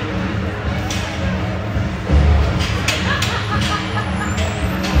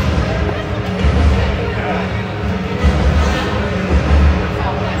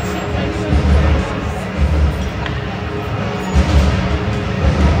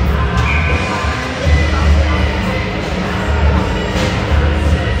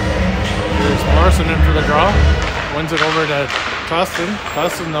 Here's Morrison in for the draw. Wins it over to Tustin.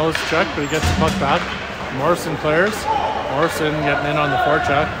 Tustin knows check, but he gets the puck back. Morrison clears. Morrison getting in on the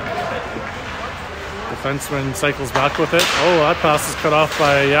forecheck. Defenseman cycles back with it. Oh, that pass is cut off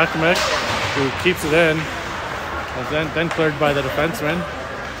by Yakimek, who keeps it in. And then cleared by the defenseman.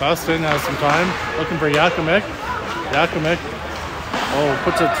 Tustin has some time, looking for Yakimek. Yakimek Oh,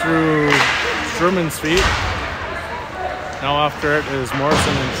 puts it through Truman's feet. Now after it is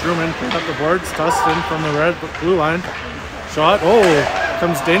Morrison and Truman pick up the boards. Tustin from the blue line. Shot. Oh,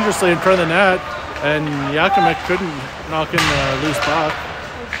 comes dangerously in front of the net. And Yakimic couldn't knock in the loose puck.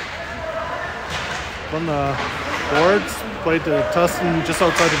 From the boards, played to Tustin just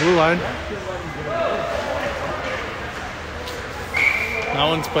outside the blue line. That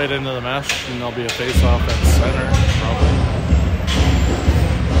one's played into the mesh, and there'll be a face-off at center, probably.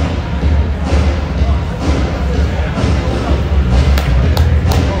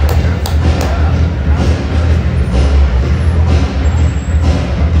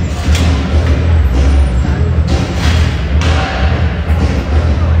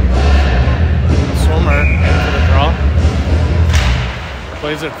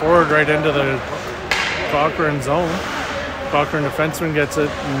 Plays it forward right into the Cochrane zone. Cochrane defenseman gets it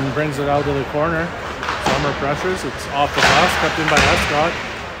and brings it out to the corner. Summer pressures. It's off the glass, kept in by Escott.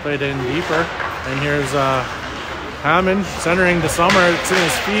 Played in deeper. And here's Hammond centering to Summer. It's in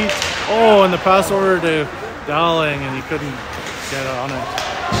his feet. Oh, and the pass over to Dowling, and he couldn't get on it.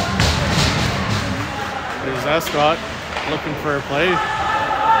 There's Escott looking for a play.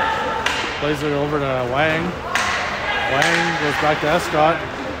 Plays it over to Wang. Wang goes back to Escott.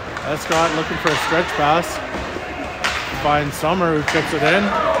 Escott looking for a stretch pass. Finds Summer, who chips it in.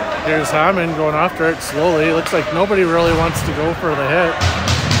 Here's Hammond going after it slowly. Looks like nobody really wants to go for the hit.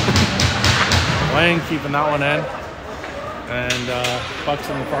 Wang keeping that one in. And puck's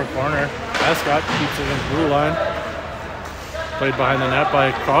in the far corner. Escott keeps it in the blue line. Played behind the net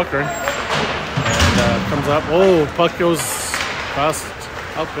by Cochrane. And comes up. Oh, puck goes past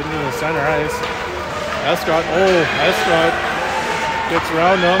up into the center ice. Escott gets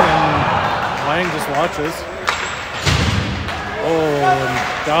around him, and Lang just watches. Oh,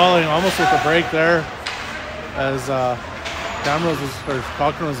 and Dowling almost with the break there as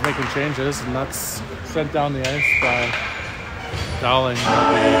Cochrane was making changes, and that's sent down the ice by Dowling with the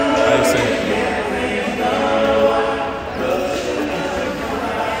icing.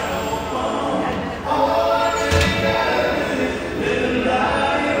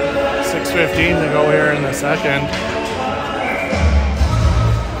 6:15 to go here in the second.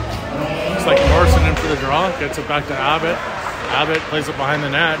 Looks like Morrison in for the draw. Gets it back to Abbott. Abbott plays it behind the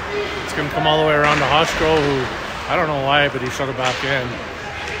net. It's going to come all the way around to Hoshko, who, I don't know why, but he shut it back in.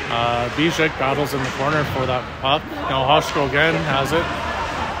 Bijik battles in the corner for that puck. Now Hoshko again has it.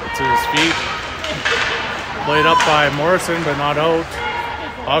 It's at his feet. Played up by Morrison, but not out.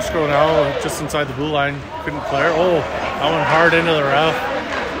 Hoshko now just inside the blue line. Couldn't clear. Oh, that one hard into the ref.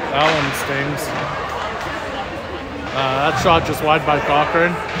 That one stings. That shot just wide by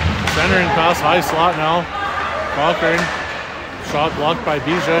Cochrane. Centering pass, high slot now. Cochrane. Shot blocked by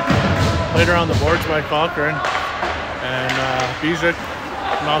Bijik. Played around the boards by Cochrane. And Bijik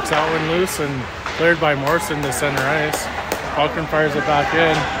knocks that one loose and cleared by Morrison to center ice. Cochrane fires it back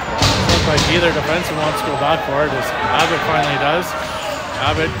in. Looks like either defenseman wants to go back for it, as Abbott finally does.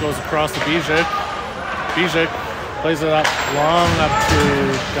 Abbott goes across to Bijik. Bijik plays it up long up to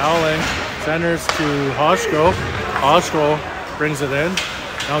Dowling. Centers to Hoshko. Hoshko brings it in.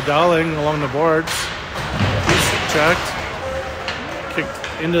 Now Dowling along the boards. He's checked.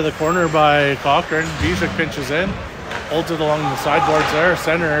 Kicked into the corner by Cochrane. Bijik pinches in. Holds it along the sideboards there.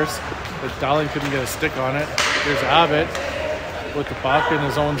 Centers. But Dowling couldn't get a stick on it. Here's Abbott with the puck in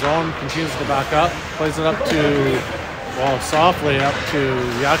his own zone. Continues to back up. Plays it up to, well, softly up to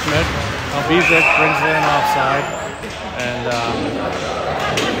Yakimic. Now Bijik brings it in offside. And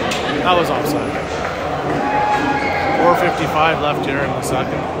that was offside. 4:55 left here in the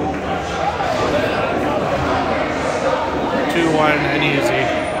second. 2-1 NEZ.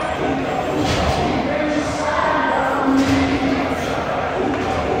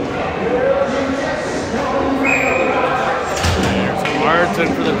 Ards in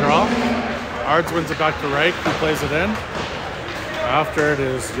for the draw. Ards wins it back to Reich, who plays it in. After it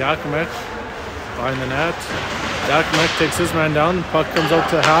is Yakimic behind the net. Yakimic takes his man down. Puck comes out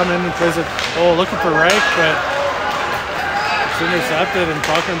to Hammond and plays it. Oh, looking for Reich, but it's intercepted, and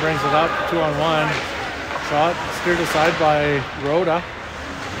Cochrane brings it up 2-on-1. Shot steered aside by Rhoda.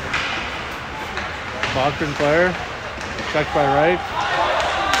 Cochrane player. Checked by Reich.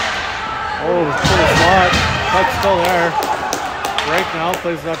 Oh, it's full of slot. Puck's still there. Reich now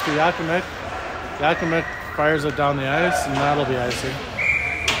plays it up to Yakimic. Yakimic fires it down the ice, and that'll be icing.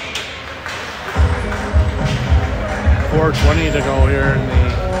 4:20 to go here in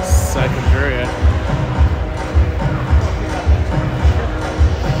the second period.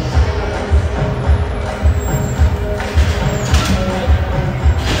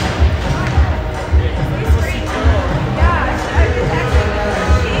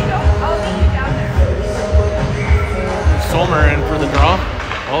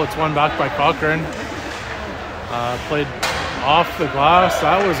 one back by Cochrane. Played off the glass.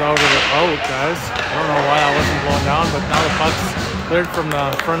 That was out, guys. I don't know why that wasn't blown down, but now the puck's cleared from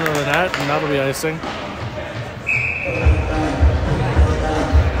the front of the net, and that'll be icing.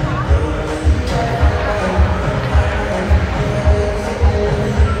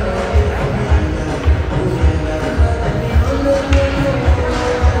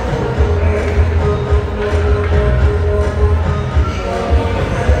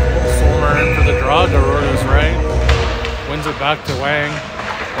 Garota's right, wins it back to Wang.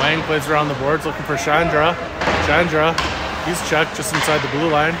 Wang plays around the boards looking for Chandra. Chandra, he's checked just inside the blue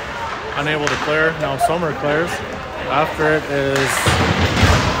line, unable to clear. Now Sommer clears. After it is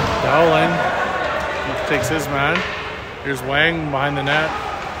Dowling. He takes his man. Here's Wang behind the net,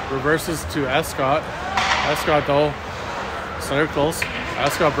 reverses to Escott. Escott though circles.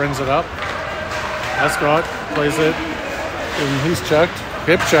 Escott brings it up. Escott plays it, and he's checked.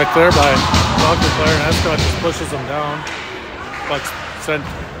 Hip check there by Dr. Claire, and Escott just pushes him down. Puck's sent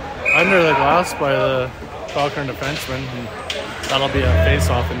under the glass by the Cochrane defenseman, and that'll be a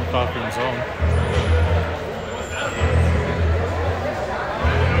face-off in the Cochrane zone.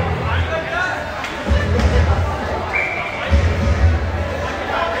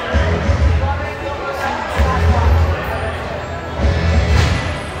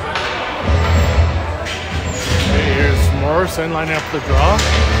 Morrison lining up the draw.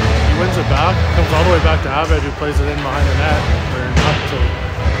 He wins it back, comes all the way back to Abed, who plays it in behind the net, or not to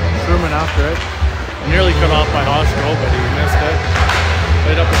Truman after it. Nearly cut off by Hoshko, but he missed it.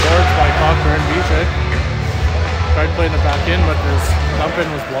 Played up the boards by Cochrane. Bijik tried playing it back in, but his dump in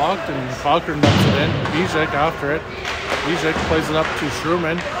was blocked, and Cochrane dumps it in. Bijik after it. Bijik plays it up to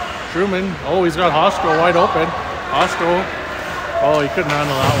Truman. Truman, oh, he's got Hoshko wide open. Hoshko, oh, he couldn't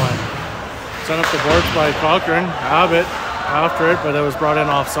handle that one. Sent up the boards by Cochrane. Abbott after it, but it was brought in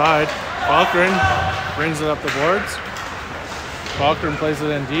offside. Cochrane brings it up the boards. Cochrane plays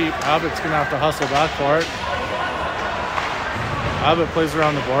it in deep. Abbott's going to have to hustle back for it. Abbott plays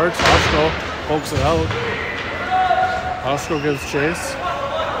around the boards. Hoshko pokes it out. Hoshko gives chase.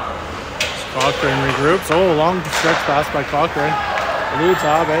 Cochrane regroups. Oh, long stretch pass by Cochrane. Eludes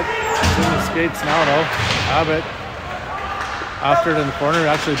Abbott. It's in the skates now though. Abbott after it in the corner.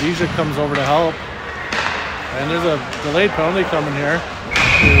 Actually, Bijik comes over to help. And there's a delayed penalty coming here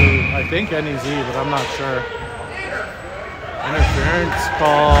to, I think, NEZ, but I'm not sure. Interference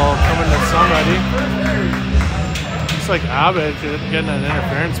call coming to somebody. Looks like Abbott getting an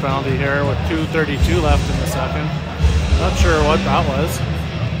interference penalty here with 2:32 left in the second. Not sure what that was.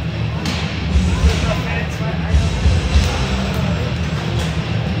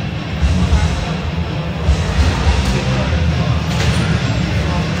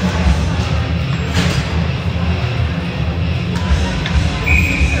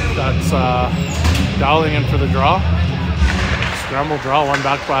 That's Dowling in for the draw. Scramble draw, one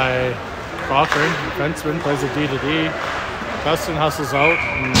back by Cochrane. Defenseman plays a D-to-D. Custon hustles out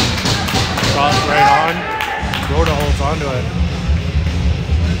and shot right on. Rhoda holds onto it.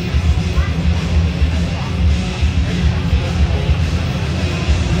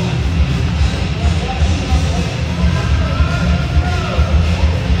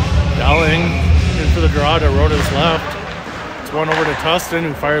 Dowling in for the draw to Rhoda's left. One over to Tustin,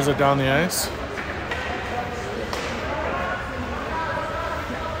 who fires it down the ice.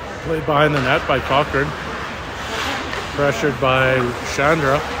 Played behind the net by Cochrane. Pressured by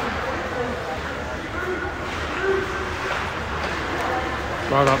Chandra.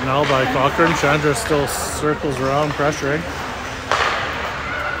 Brought up now by Cochrane. Chandra still circles around, pressuring.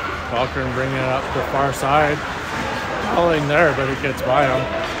 Cochrane bringing it up the far side. Falling there, but it gets by him.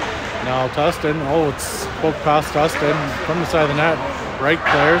 Now Tustin, oh, it's poked past Tustin from the side of the net. Right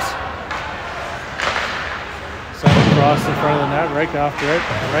clears. Sent across in front of the net, right after it.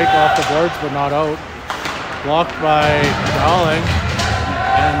 Right off the boards, but not out. Blocked by Dowling.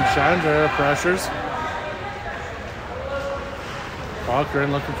 And Chandra pressures.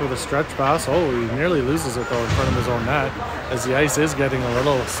 Cochrane looking for the stretch pass. Oh, he nearly loses it though in front of his own net, as the ice is getting a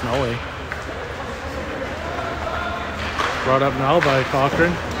little snowy. Brought up now by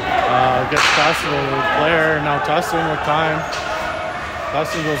Cochrane. Gets past the player. Now Tustin with time.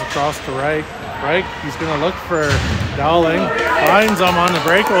 Tustin goes across to Reich. Reich, he's going to look for Dowling. Finds him on the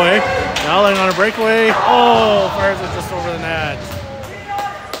breakaway. Dowling on a breakaway. Oh, fires it just over the net.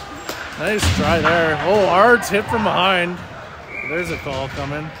 Nice try there. Oh, Ard's hit from behind. There's a call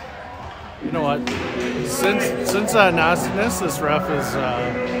coming. You know what? Since that nastiness, this ref has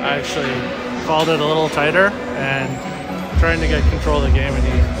actually called it a little tighter and trying to get control of the game, and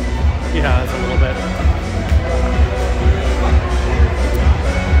he has a little bit.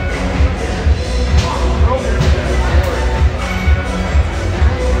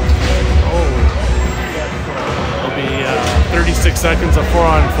 36 seconds of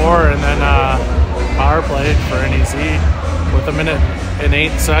 4-on-4, and then power play for NEZ with 1 minute and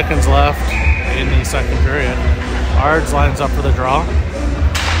 8 seconds left in the second period. Ards lines up for the draw.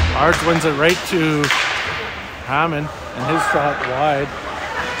 Ards wins it right to Hammond, and his shot wide.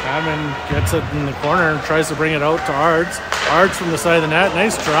 Hammond gets it in the corner and tries to bring it out to Ards. Ards from the side of the net.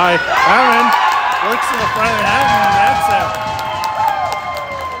 Nice try. Hammond works to the front of the net and nets it.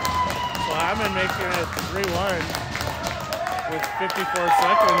 So Hammond making it 3-1 with 54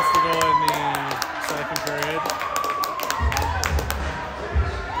 seconds to go in the second period.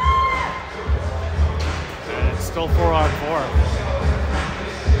 And it's still 4-on-4.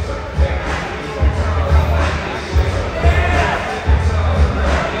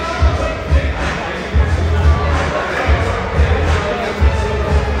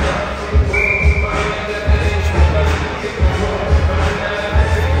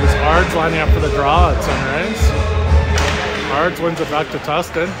 Ards lining up for the draw at Sunrise. Ards wins it back to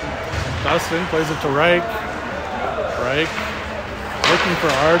Tustin. Tustin plays it to Reich. Reich looking for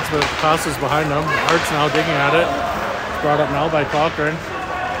Ards, but passes behind him. Ards now digging at it. It's brought up now by Cochrane.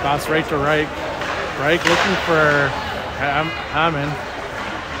 Pass right to Reich. Reich looking for Hammond.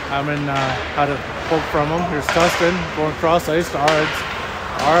 Hammond had a poke from him. Here's Tustin going cross ice to Ards.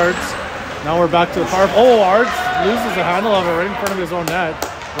 Ards. Now we're back to the power. Oh, Ards loses the handle of it right in front of his own net.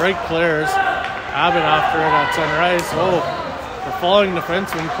 Reich clears. Abbott after it at Sunrise. Oh, the following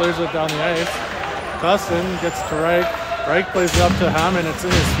defenseman clears it down the ice. Tustin gets to Reich. Reich plays it up to Hammond. It's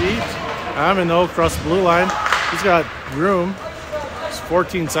in his feet. Hammond, though, across the blue line. He's got room. There's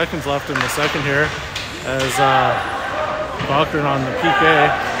 14 seconds left in the second here as Cochrane on the PK.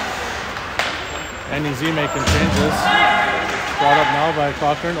 NEZ making changes. Brought up now by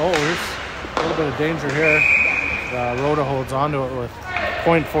Cochrane. Oh, there's a little bit of danger here. Rhoda holds onto it with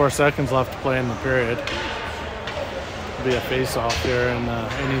 0.4 seconds left to play in the period. It'll be a face-off here in the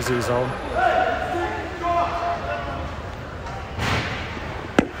NEZ zone.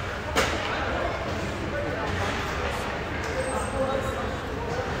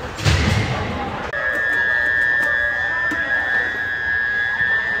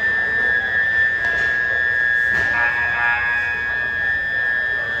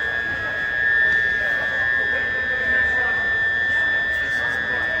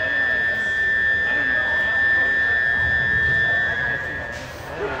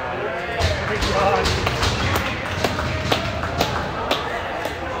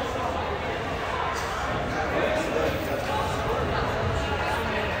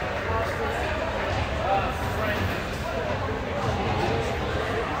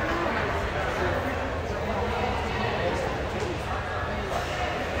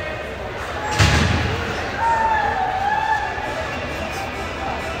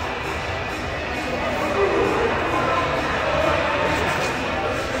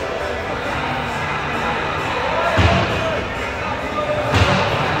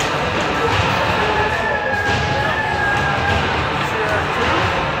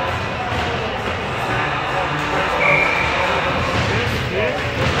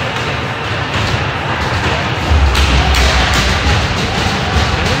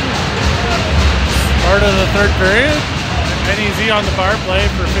 Start of the third period. NEZ on the power play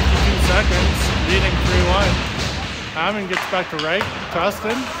for 52 seconds, leading 3-1. Hammond gets back to Reich.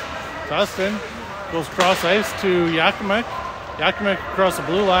 Tustin goes cross ice to Yakimic. Yakimic across the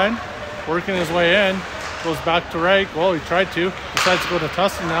blue line, working his way in. Goes back to Reich. Well, he tried to. Decides to go to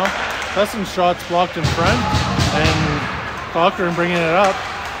Tustin now. Tustin's shot's blocked in front, and Cochrane bringing it up.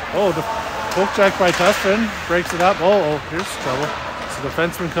 Oh, the poke check by Tustin breaks it up. Oh, here's trouble. So the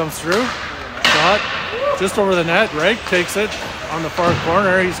defenseman comes through. Shot just over the net. Reich takes it on the far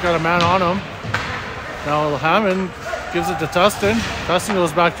corner. He's got a man on him. Now Hammond gives it to Tustin. Tustin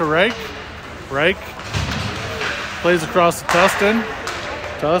goes back to Reich. Reich plays across to Tustin.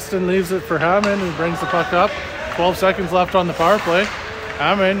 Tustin leaves it for Hammond and brings the puck up. 12 seconds left on the power play.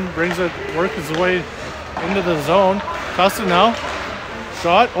 Hammond brings it, works his way into the zone. Tustin now.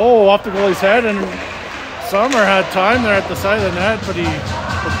 Shot. Oh, off the goalie's head, and Summer had time there at the side of the net, but the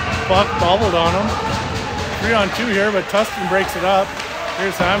puck bobbled on him. 3-on-2 here, but Tustin breaks it up.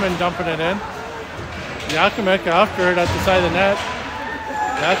 Here's Hammond dumping it in. Yakimic after it at the side of the net.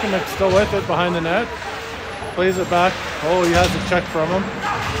 Yakimic still with it behind the net. Plays it back. Oh, he has a check from him.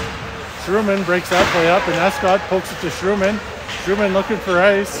 Schumann breaks that play up, and Escott pokes it to Schumann. Schumann looking for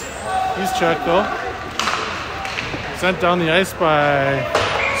ice. He's checked though. Sent down the ice by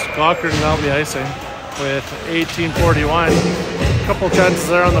Cochrane, and that'll be icing with 18:41. A couple chances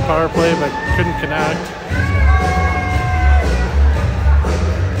there on the power play, but couldn't connect.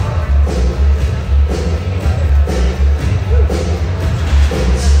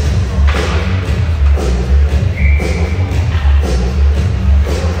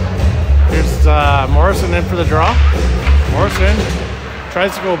 Morrison in for the draw. Morrison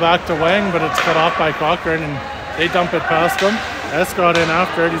tries to go back to Wang, but it's cut off by Cochrane, and they dump it past him. Escott in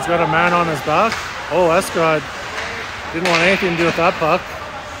after it. He's got a man on his back. Oh, Escott didn't want anything to do with that puck.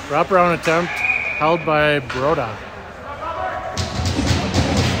 Wraparound attempt held by Broda.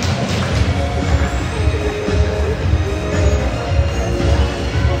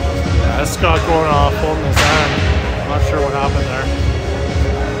 Yeah, Escott going off, holding his hand. Not sure what happened there.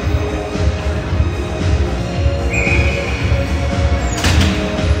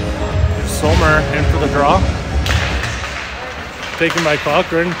 Sommer in for the draw. Taken by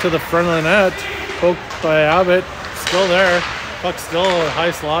Cochrane to the front of the net. Poked by Abbott. Still there. Puck still a high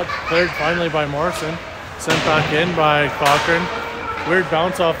slot. Cleared finally by Morrison. Sent back in by Cochrane. Weird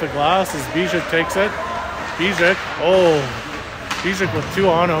bounce off the glass as Bijak takes it. Bijak with two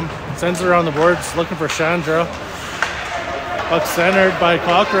on him. Sends it around the boards looking for Chandra. Puck centered by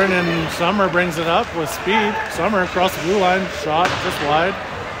Cochrane, and Sommer brings it up with speed. Sommer across the blue line. Shot just wide.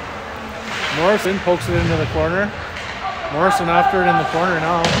 Morrison pokes it into the corner. Morrison after it in the corner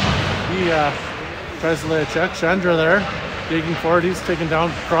now. He tries to lay a check. Chandra there, digging forward. He's taken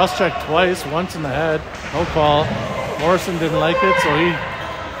down, cross-check twice, once in the head. No call. Morrison didn't like it, so he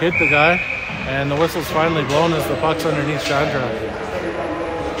hit the guy. And the whistle's finally blown as the puck's underneath Chandra.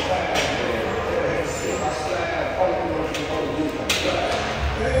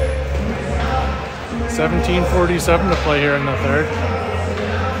 .17:47 to play here in the third.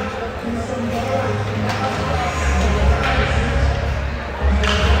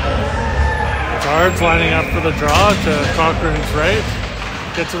 Guards lining up for the draw to Cochrane's right.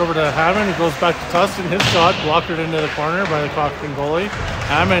 Gets it over to Hammond. He goes back to Tustin. His shot blocked into the corner by the Cochrane goalie.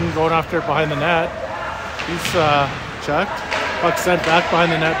 Hammond going after it behind the net. He's checked. Puck sent back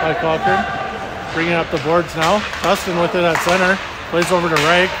behind the net by Cochrane. Bringing up the boards now. Tustin with it at center. Plays over to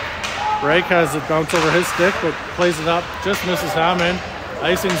Reich. Reich has it bounce over his stick, but plays it up. Just misses Hammond.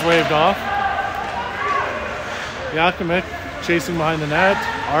 Icing's waved off. Yakimic chasing behind the net.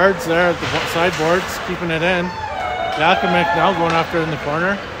 Ards there at the sideboards, keeping it in. Yakimic now going after it in the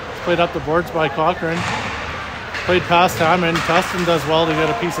corner. It's played up the boards by Cochrane. Played past Hammond. Tustin does well to get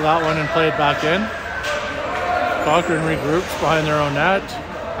a piece of that one and play it back in. Cochrane regroups behind their own net.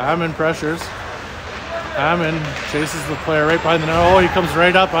 Hammond pressures. Hammond chases the player right behind the net. Oh, he comes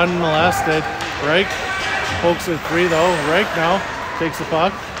right up unmolested. Reich pokes it free though. Reich now takes the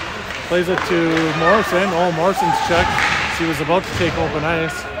puck. Plays it to Morrison. Oh, Morrison's checked. He was about to take open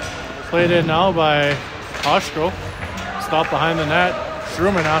ice. Played in now by Hoshko. Stopped behind the net.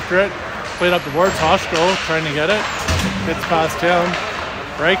 Schumann after it. Played up the boards. Hoshko trying to get it. Gets past him.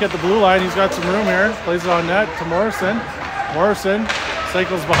 Reich at the blue line. He's got some room here. Plays it on net to Morrison. Morrison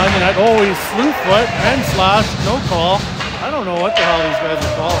cycles behind the net. Oh, he's slew foot and slashed. No call. I don't know what the hell these guys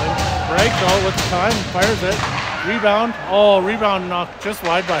are calling. Reich though with the time fires it. Rebound. Oh, rebound knocked just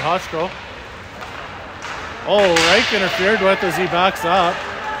wide by Hoshko. Oh, Reich interfered with as he backs up.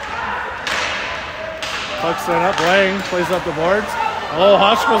 Puck sent up. Lang plays up the boards. Oh,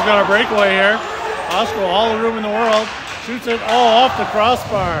 Hoshko's got a breakaway here. Hoshko, all the room in the world. Shoots it. Oh, off the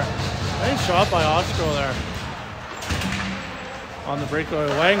crossbar. Nice shot by Hoshko there. On the breakaway.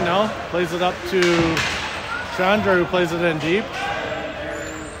 Wang now plays it up to Chandra, who plays it in deep.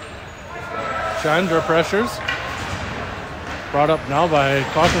 Chandra pressures. Brought up now by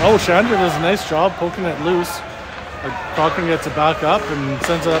Cochrane. Oh, Chandra does a nice job poking it loose. Cochrane gets it back up and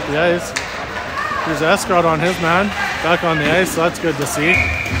sends it up the ice. Here's Escott on his man. Back on the ice, so that's good to see.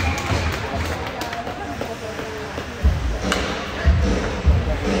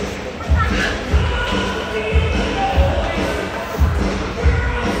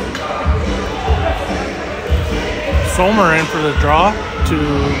 Sommer in for the draw to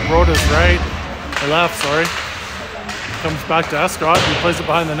Broda's right. Or left, sorry. Comes back to Escott. He plays it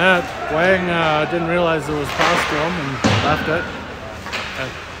behind the net. Wang didn't realize it was passed to him and left it.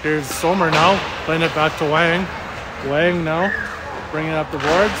 Here's Sommer now, playing it back to Wang. Wang now, bringing up the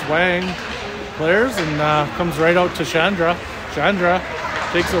boards. Wang clears and comes right out to Chandra. Chandra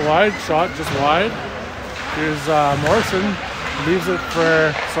takes it wide, shot just wide. Here's Morrison, leaves it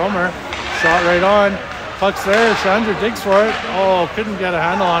for Sommer. Shot right on. Puck's there. Chandra digs for it. Oh, couldn't get a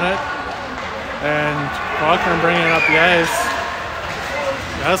handle on it. And Cochrane bringing it up the ice.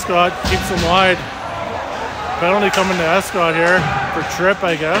 Escott keeps him wide. Penalty coming to Escott here for trip,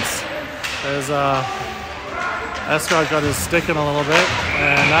 I guess. As Escott got his stick in a little bit.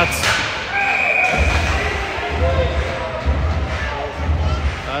 And that's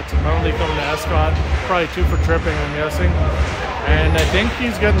a penalty coming to Escott. Probably 2 for tripping, I'm guessing. And I think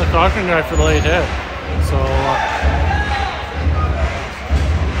he's getting the Cochrane guy for the late hit. So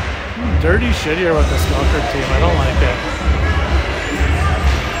dirty shittier with this Cochrane team. I don't like it.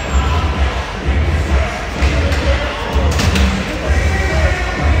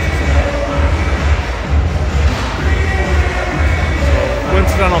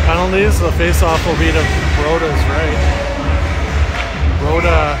 Coincidental penalties. The face-off will be to Rhoda's right.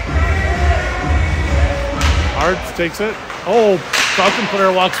 Rhoda Arts takes it. Oh, Cochrane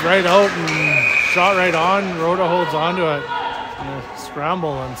player walks right out and shot right on. Rhoda holds on to it. And a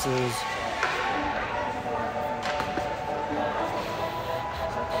scramble ensues.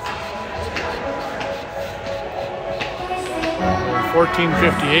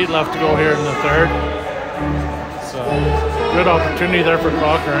 14:58 left to go here in the third. So good opportunity there for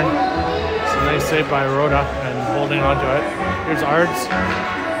Cochrane. It's a nice save by Rhoda and holding on to it. Here's Ards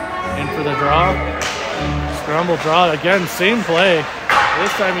in for the draw. Scramble draw again, same play.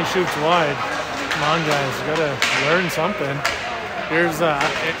 This time he shoots wide. Come on, guys, you gotta learn something. Here's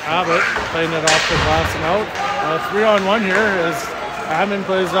Abbott playing it off the glass and out. 3-on-1 here as Hammond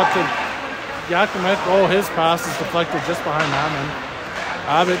plays up to Yakimek. Oh, his pass is deflected just behind Hammond.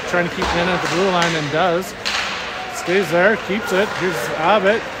 Abbott trying to keep it in at the blue line and does. Stays there, keeps it. Here's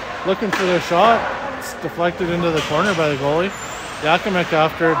Abbott looking for the shot. It's deflected into the corner by the goalie. Yakimek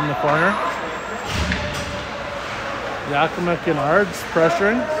after it in the corner. Yakimek and Ards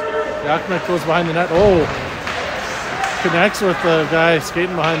pressuring. Yakimek goes behind the net. Oh, connects with the guy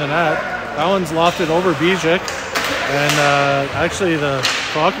skating behind the net. That one's lofted over Bijik. And actually the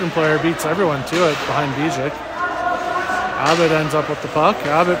Cochrane player beats everyone to it behind Bijik. Abbott ends up with the puck.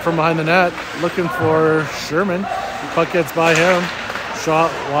 Abbott from behind the net looking for Sherman. The puck gets by him.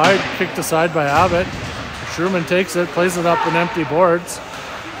 Shot wide, kicked aside by Abbott. Sherman takes it, plays it up in empty boards.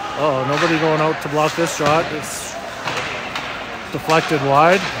 Oh, nobody going out to block this shot. It's deflected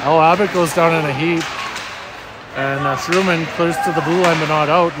wide. Oh, Abbott goes down in a heap. And Sherman clears to the blue line but not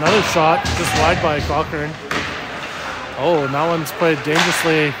out. Another shot just wide by Cochrane. Oh, and that one's played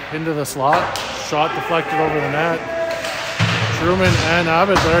dangerously into the slot. Shot deflected over the net. Sherman and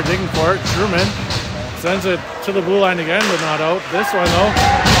Abbott there digging for it. Sherman sends it to the blue line again, but not out. This one though,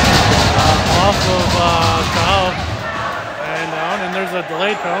 off of Kyle and down, and there's a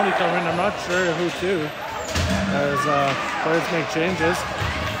delayed penalty coming. I'm not sure who to, as players make changes.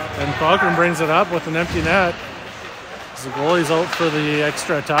 And Cochrane brings it up with an empty net. As the goalie's out for the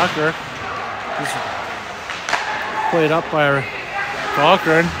extra attacker. Just played up by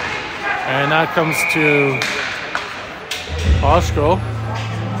Cochrane, and that comes to Oshko.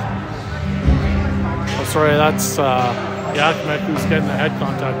 Oh, sorry, that's Yakimek who's getting the head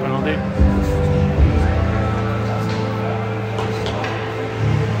contact penalty.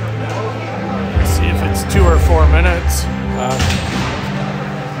 Let's see if it's 2 or 4 minutes.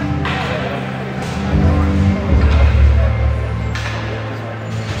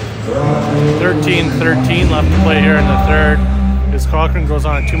 13-13 left to play here in the third. As Cochrane goes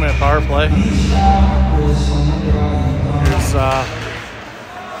on a 2-minute power play. Here's, I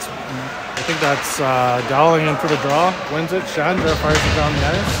think that's Dowling in for the draw. Wins it. Chandra fires it down the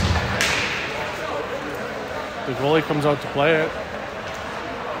ice. The goalie comes out to play it.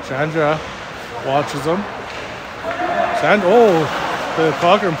 Chandra watches him. The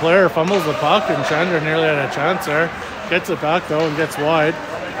Cochrane player fumbles the puck, and Chandra nearly had a chance there. Gets it back though and gets wide.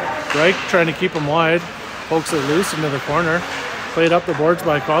 Reich trying to keep him wide. Pokes it loose into the corner. Played up the boards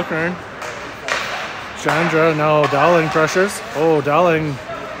by Cochrane. Chandra, now Dowling pressures. Oh, Dowling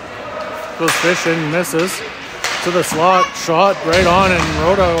goes fishing, misses. To the slot, shot right on, and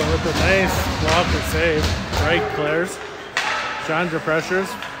Rhoda with a nice blocker save. Reich clears. Chandra pressures.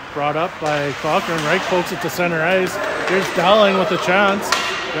 Brought up by Cochrane. Reich pokes it to center ice. Here's Dowling with a chance.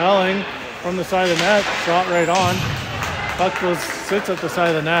 Dowling from the side of the net. Shot right on. Puck sits at the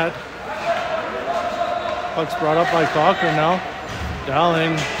side of the net. Puck's brought up by Cochrane now.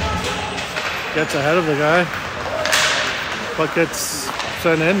 Dowling gets ahead of the guy. Puck gets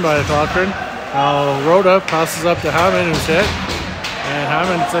sent in by Cochrane. Now Rhoda passes up to Hammond, who's hit. And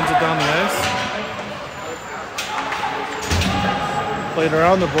Hammond sends it down the ice. Played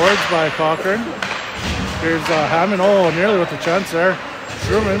around the boards by Cochrane. Here's Hammond. Oh, nearly with a chance there.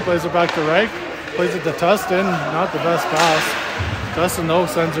 Sherman plays it back to Reich. Plays it to Tustin. Not the best pass. Tustin, though,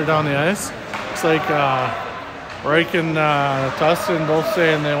 sends her down the ice. Looks like Reich and Tustin both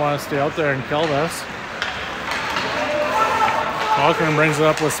saying they want to stay out there and kill this. Cochrane brings it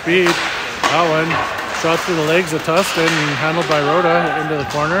up with speed. That one shot through the legs of Tustin and handled by Rhoda into the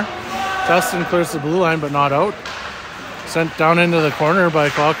corner. Tustin clears the blue line but not out. Sent down into the corner by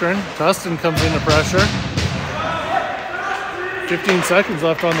Cochrane. Tustin comes into pressure. 15 seconds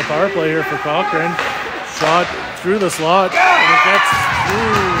left on the power play here for Cochrane. Shot through the slot, and it gets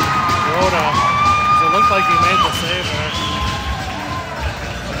through Rhoda. So it looked like he made the save there.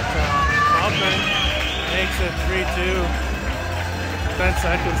 Cochrane makes it 3-2. 10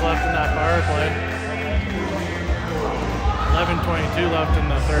 seconds left in that power play. 11:22 left in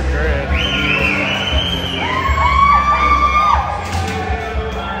the third period.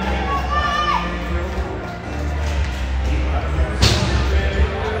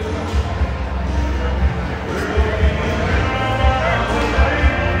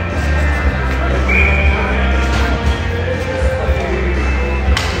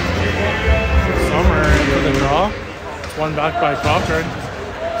 One back by Cochrane.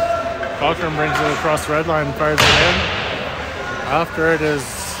 Cochrane brings it across the red line and fires it in. After it is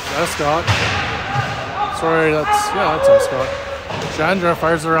Escott. Sorry, that's Escott. Chandra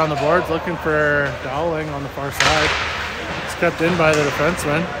fires it around the boards looking for Dowling on the far side. It's kept in by the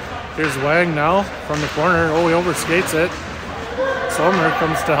defenseman. Here's Wang now from the corner. Oh, he overskates it. Sommer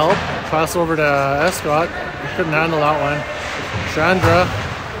comes to help. Pass over to Escott. He couldn't handle that one. Chandra,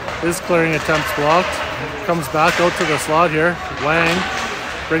 his clearing attempts blocked. Comes back out to the slot here. Wang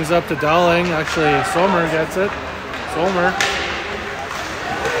brings up to Dowling. Actually, Sommer gets it. Sommer.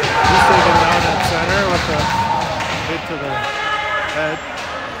 He's taken down at center with a hit to the head.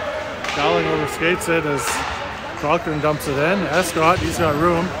 Dowling overskates it as Cochrane dumps it in. Escott, he's got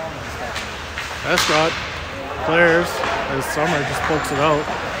room. Escott clears as Sommer just pokes it out.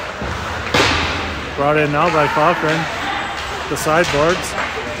 Brought in now by Cochrane. The sideboards.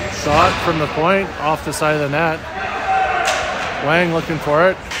 Shot from the point, off the side of the net. Wang looking for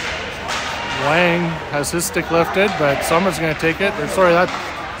it. Wang has his stick lifted, but Sommer's going to take it. Or sorry, that's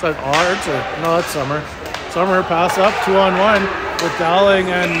Arts, or no, that's Sommer. Sommer pass up, 2-on-1 with Dowling,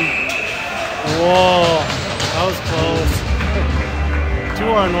 and whoa, that was close.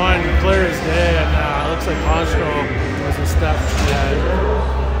 2-on-1, clear as day, and looks like Hoshko was a step ahead.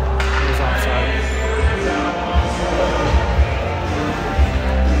 It was offside.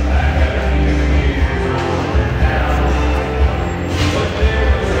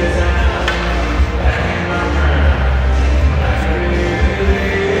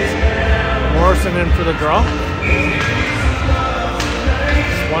 Morrison in for the draw.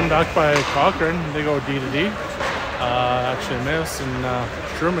 One back by Cochrane. They go D to D. Actually miss, and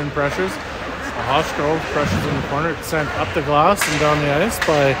Truman pressures. Hoshko pressures in the corner. It's sent up the glass and down the ice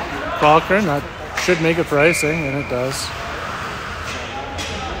by Cochrane. That should make it for icing, and it does.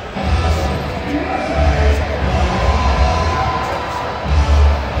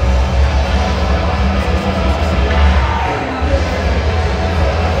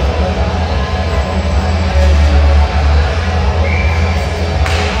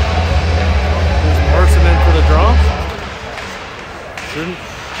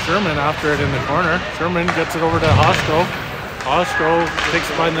 Sherman after it in the corner. Sherman gets it over to Hoshko. Hoshko takes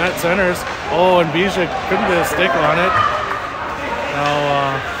it by net centers. Oh, and Bijak couldn't get a stick on it.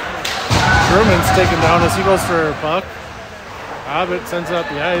 Now Sherman's taken down as he goes for a puck. Abbott sends it up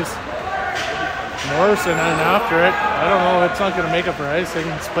the ice. Morrison in after it. I don't know, it's not going to make up for icing.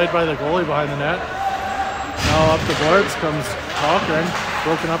 It's played by the goalie behind the net. Now up the boards comes Cochrane.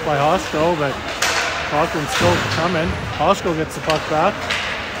 Broken up by Hoshko, but Cochrane's still coming. Hoshko gets the puck back.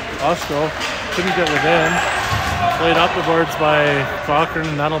 Hoshko couldn't get within. Played up the boards by Cochrane,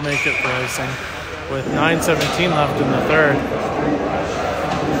 and that'll make it for icing with 9:17 left in the third.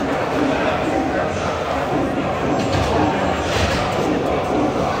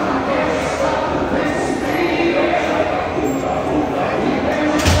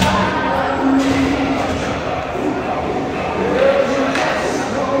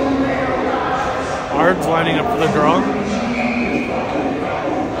 Ards lining up for the draw.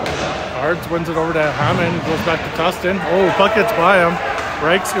 Ards wins it over to Hammond, goes back to Tustin. Oh, puck gets by him.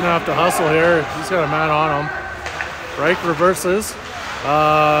 Reich's gonna have to hustle here. He's got a man on him. Reich reverses.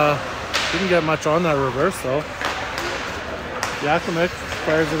 Didn't get much on that reverse though. Yakimic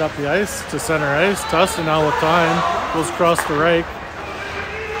fires it up the ice to center ice. Tustin now with time goes across to Reich.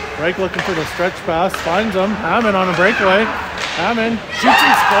 Reich looking for the stretch pass, finds him. Hammond on a breakaway. Hammond shoots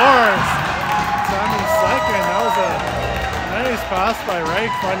and scores. Hammond's second. That was a nice pass by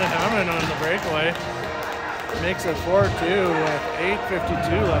Reich, finding Hammond on the breakaway. Makes it 4-2 with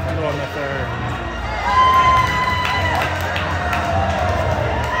 8:52 left to go in the third.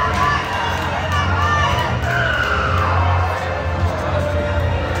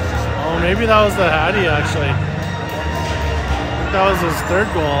 Oh, maybe that was the Hattie actually. I think that was his third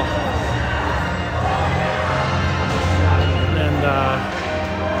goal. And the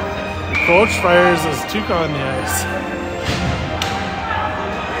coach fires his Tuca on the ice.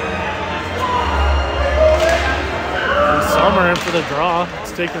 Sommer in for the draw. It's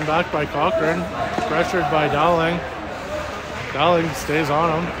pass taken back by Cochrane. Pressured by Dowling. Dowling stays on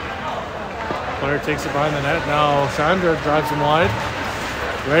him. Player takes it behind the net. Now Chandra drives him wide.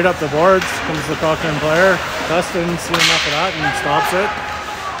 Right up the boards comes the Cochrane player. Dustin seen enough of that and stops it.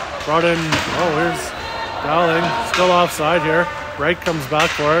 Brought in, here's Dowling. Still offside here. Reich comes back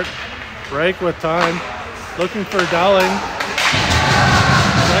for it. Reich with time. Looking for Dowling.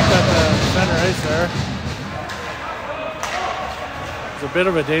 Check at the center ice there. It's a bit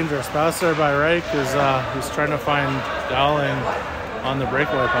of a dangerous pass there by Reich as he's trying to find Dowling on the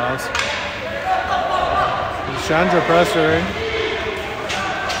breakaway pass. Chandra pressuring.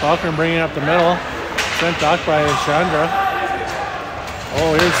 Cochrane bringing up the middle. Sent back by Chandra.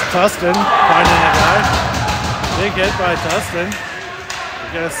 Oh, here's Tustin finding a guy. Big hit by Tustin.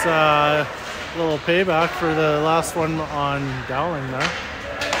 I guess a little payback for the last one on Dowling there.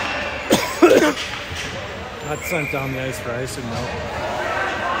 That's sent down the ice for icing though.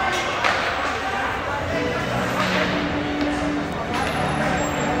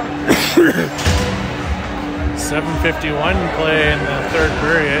 .751 play in the third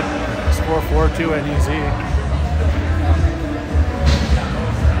period. Score 4-2 NEZ.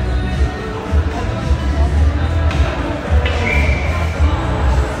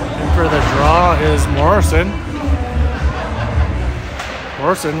 And for the draw is Morrison.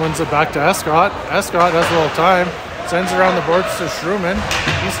 Morrison wins it back to Escott. Escott has a little time. Sends it around the boards to Shrewman.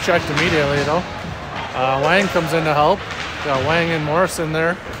 He's checked immediately though. Wang comes in to help. Got Wang and Morrison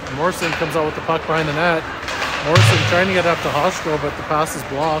there. Morrison comes out with the puck behind the net. Morrison trying to get up to Hoshko, but the pass is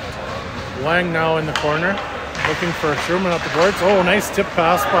blocked. Wang now in the corner, looking for Shrewman up the boards. Oh, nice tip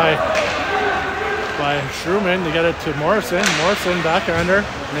pass by Shrewman to get it to Morrison. Morrison backhander,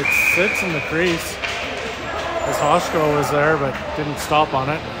 and it sits in the crease. As Hoshko was there, but didn't stop on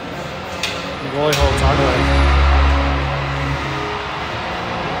it. The goalie holds on to it.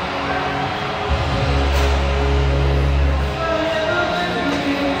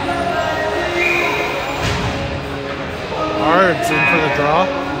 Hards in for the draw.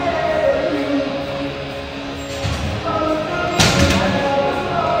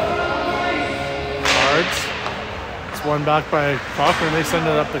 Hards. It's one back by Cochrane. They send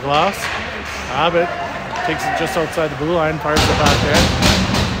it up the glass. Abbott takes it just outside the blue line, fires it back in.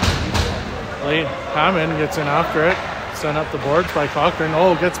 Late Hammond gets in after it. Sent up the boards by Cochrane.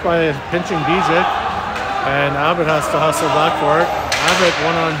 Oh, gets by pinching Bijik. And Abbott has to hustle back for it. Abbott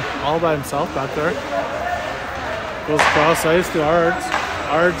one on all by himself back there. Goes cross ice to Ards.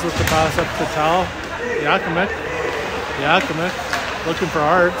 Ards with the pass up to Tal. Yakimic looking for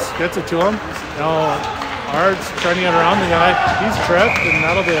Ards. Gets it to him. Now Ards trying to get around the guy. He's tripped, and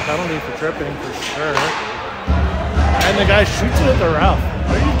that'll be a penalty for tripping for sure. And the guy shoots it at the ref.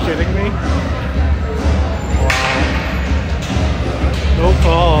 Are you kidding me? Wow. No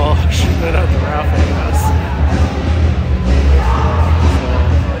call. Shooting it at the ref, I guess.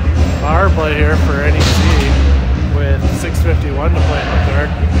 So, power play here for NEZ. With 6:51 to play in the third.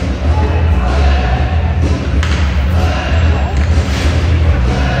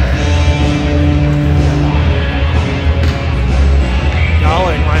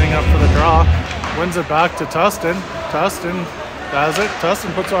 Dowling lining up for the draw. Wins it back to Tustin. Tustin does it.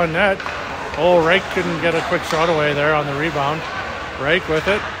 Tustin puts on net. Oh, Reich couldn't get a quick shot away there on the rebound. Reich with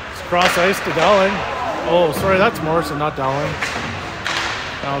it. It's cross ice to Dowling. Oh, sorry, that's Morrison, not Dowling.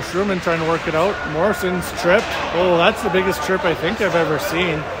 Now Shrewman trying to work it out. Morrison's tripped. Oh, that's the biggest trip I think I've ever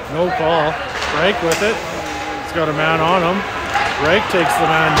seen. No call. Reich with it. He's got a man on him. Reich takes the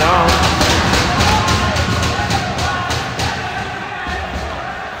man down.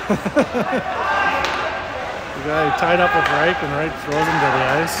 The guy tied up with Reich and Reich throws him to the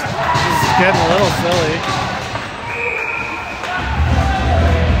ice. He's getting a little silly.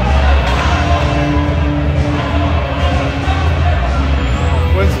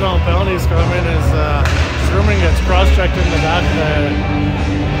 Coincidental penalties coming as Shrewman gets cross-checked in the back of the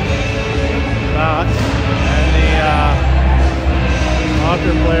back, and the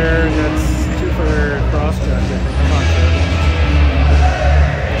Cochrane player gets 2 for cross-checking. I'm not sure.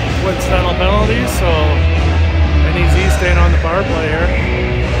 Coincidental penalties, so NEZ staying on the power play here.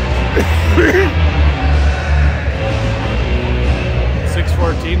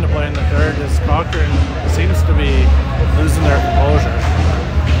 6:14 to play in the third as Cochrane seems to be losing their composure.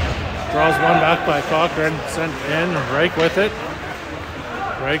 Draws one back by Cochrane, sent in, Reich with it.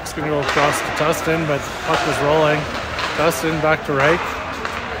 Reich's going to go across to Tustin, but puck was rolling. Tustin back to Reich.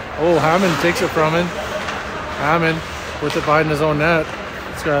 Oh, Hammond takes it from him. Hammond with it behind his own net.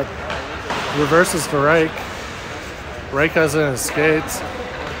 It's got reverses to Reich. Reich has it in his skates.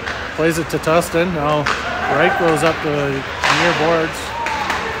 Plays it to Tustin. Now Reich goes up the near boards.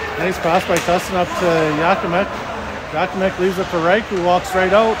 Nice pass by Tustin up to Yakimek. Yakimek leaves it for Reich, who walks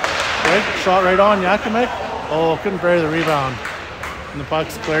right out. Reich shot right on Yakimek. Oh, couldn't bury the rebound. And the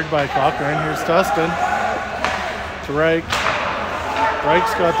puck's cleared by Cochrane. Here's Tustin to Reich.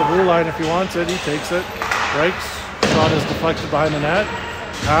 Reich's got the blue line if he wants it. He takes it. Reich's shot is deflected behind the net.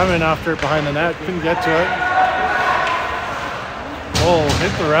 Hammond after it behind the net. Couldn't get to it. Oh,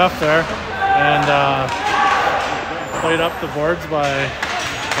 hit the ref there. And played up the boards by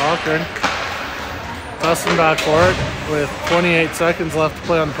Cochrane. Tustin back for it with 28 seconds left to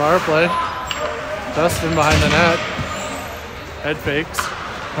play on the power play. Tustin behind the net. Head fakes.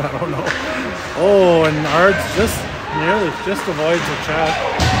 I don't know. Oh, and Ards just avoids the check.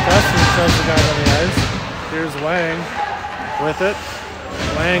 Tustin shoves the guy on the ice. Here's Wang with it.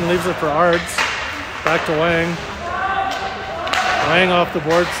 Wang leaves it for Ards. Back to Wang. Wang off the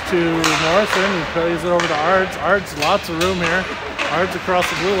boards to Morrison. He plays it over to Ards. Ards, lots of room here. Ards across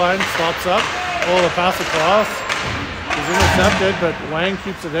the blue line, stops up. Oh, the pass across is intercepted, but Wang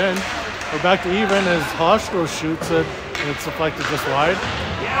keeps it in. We're back to even as Hoshko shoots it. It's deflected just wide.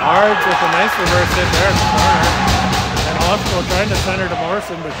 Ards with a nice reverse hit there in the corner. And Hoshko trying to center to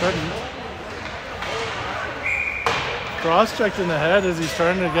Morrison, but couldn't. Cross-checked in the head as he's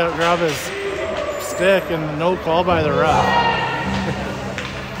trying to grab his stick, and no call by the ref.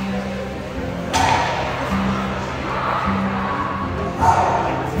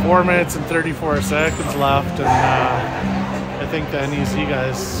 4 minutes and 34 seconds left, and I think the NEZ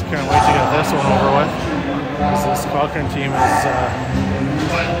guys can't wait to get this one over with, because this Cochrane team is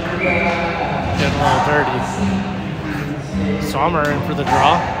getting a little dirty. Sommer in for the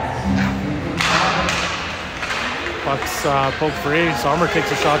draw. Puck's poked free. Sommer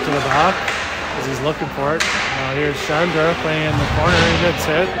takes a shot to the back as he's looking for it. Now here's Chandra playing in the corner. He gets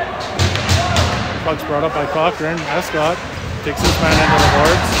hit. Puck's brought up by Cochrane. Escott takes his man into the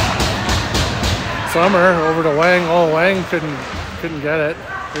boards. Sommer over to Wang. Oh, Wang couldn't get it.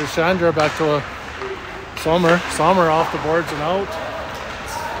 Here's Chandra back to Sommer. Sommer off the boards and out.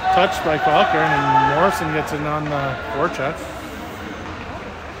 Touched by Cochrane, and Morrison gets in on the forecheck.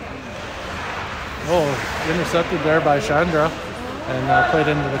 Oh, intercepted there by Chandra and played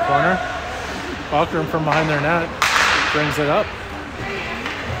into the corner. Cochrane from behind their net brings it up.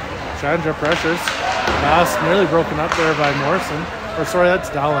 Chandra pressures. Pass nearly broken up there by Morrison. Or sorry, that's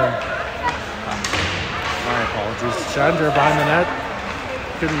Dowling. My apologies. Chandra behind the net.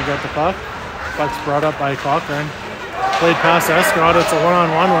 Couldn't get the puck. Puck's brought up by Cochrane. Played past Escott. It's a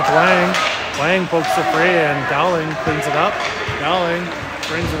one-on-one with Wang. Wang pokes it free and Dowling cleans it up. Dowling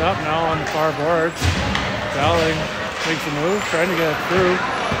brings it up now on the far boards. Dowling makes a move, trying to get it through.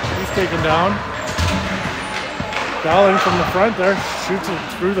 He's taken down. Dowling from the front there, shoots it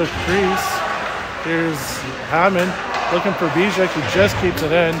through the crease. Here's Hammond looking for Bijek, who just keeps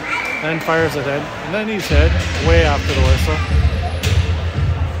it in, then fires it in, and then he's hit way after the whistle.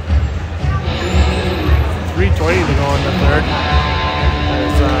 3:20 to go in the third.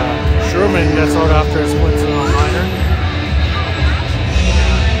 As Schumann gets out after his coincidental minor.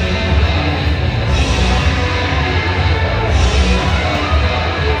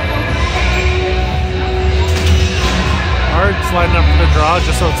 Ards lining up for the draw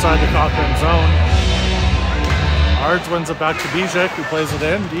just outside the Cochrane zone. Ards wins it back to Bijek, who plays it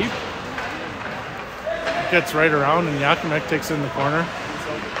in deep. Gets right around, and Yakimek takes it in the corner.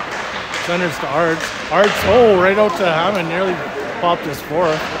 Centers to Ards. Ards, oh, right out to Hammond, nearly popped his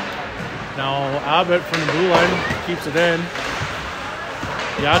fourth. Now Abbott from the blue line keeps it in.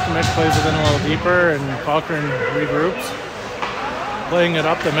 Yakimek plays it in a little deeper, and Cochrane regroups. Playing it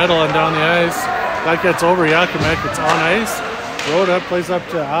up the middle and down the ice. That gets over Yakimek. It's on ice. Rhoda plays up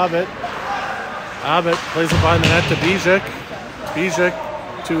to Abbott. Abbott plays it behind the net to Bijek. Bijek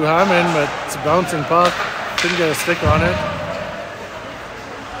to Hammond, but it's a bouncing puck. Couldn't get a stick on it.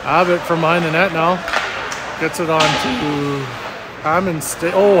 Abbott from behind the net now. Gets it on to Hammond.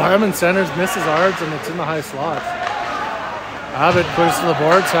 Hammond centers, misses Ards, and it's in the high slot. Abbott clears to the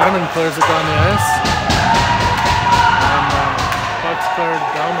boards. Hammond clears it down the ice. And puck's cleared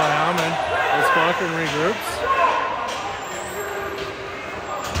down by Hammond. Cochrane regroups.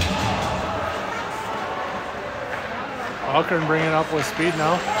 Cochrane bringing it up with speed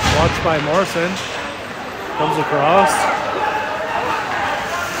now. Watched by Morrison. Comes across.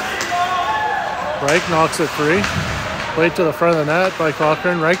 Reich knocks it free. Played to the front of the net by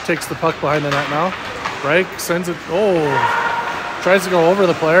Cochrane. Reich takes the puck behind the net now. Reich sends it. Oh, tries to go over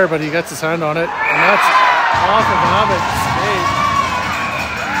the player, but he gets his hand on it. And that's off of Abbott's skate.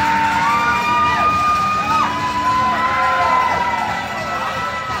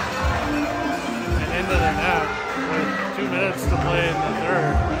 To play in the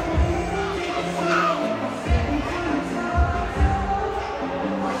third.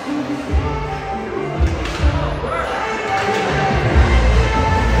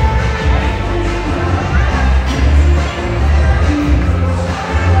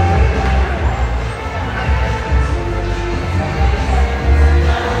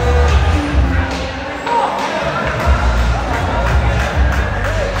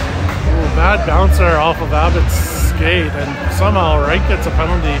 bad bouncer off of Abbott's skate, and somehow Wright gets a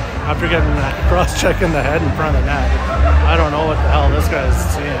penalty after getting that cross-check in the head in front of the net. I don't know what the hell this guy's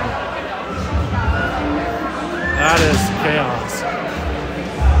seeing. That is chaos.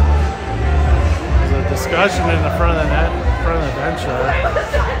 There's a discussion in the front of the net, in front of the bench there.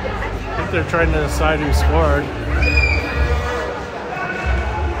 I think they're trying to decide who scored.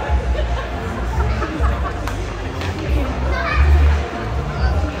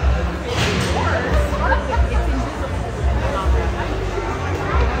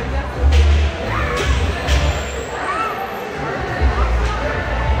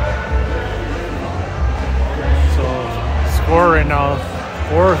 Right now,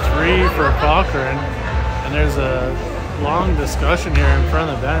 4-3 for Cochrane, and there's a long discussion here in front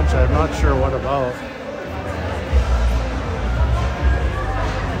of the bench. I'm not sure what about.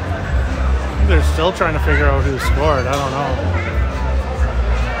 I think they're still trying to figure out who scored. I don't know.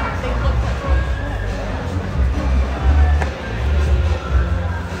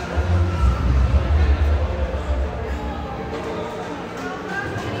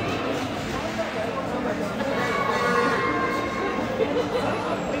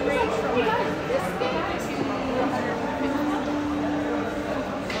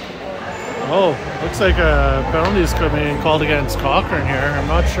 Oh, looks like a penalty is being called against Cochrane here. I'm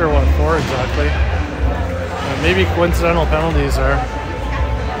not sure what for exactly. Maybe coincidental penalties are.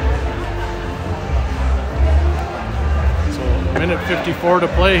 So, minute 54 to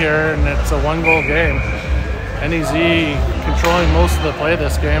play here, and it's a 1-goal game. NEZ controlling most of the play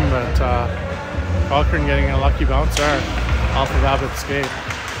this game, but Cochrane getting a lucky bounce there off of Abbott's skate.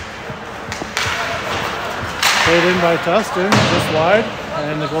 Played in by Tustin, just wide.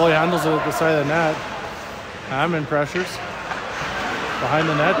 And the goalie handles it at the side of the net. Hammond pressures. Behind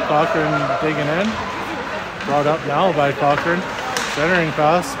the net, Cochrane digging in. Brought up now by Cochrane. Centering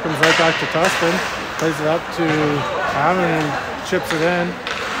pass, comes right back to Tustin. Plays it up to Hammond and chips it in.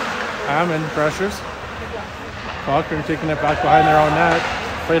 Hammond pressures. Cochrane taking it back behind their own net.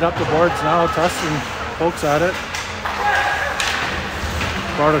 Played up the boards now. Tustin pokes at it.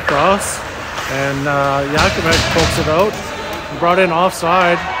 Brought across. And Yakimek pokes it out. Brought in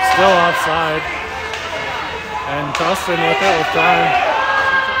offside, still offside, and Tustin with it with time.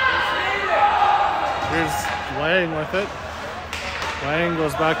 Here's Wang with it. Wang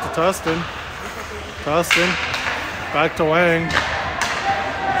goes back to Tustin. Tustin back to Wang.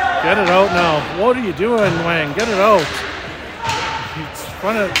 Get it out now. What are you doing, Wang? Get it out. It's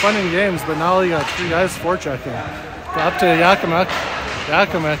fun in games, but now you got 3 guys forechecking. Up to Yakimek.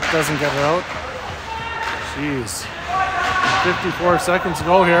 Yakimek doesn't get it out. Jeez. 54 seconds to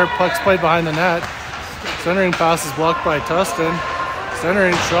go here. Puck's played behind the net. Centering pass is blocked by Tustin.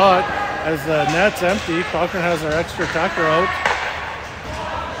 Centering shot as the net's empty. Cochrane has their extra attacker out.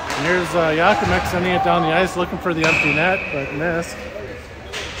 And here's Yakimek sending it down the ice looking for the empty net, but missed.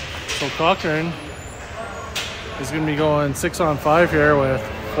 So Cochrane is going to be going 6-on-5 here with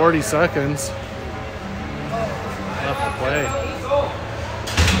 40 seconds left to play.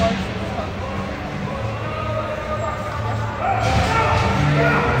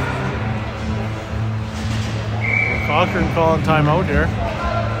 Cochrane calling timeout here.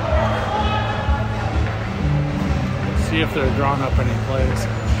 See if they're drawing up any plays.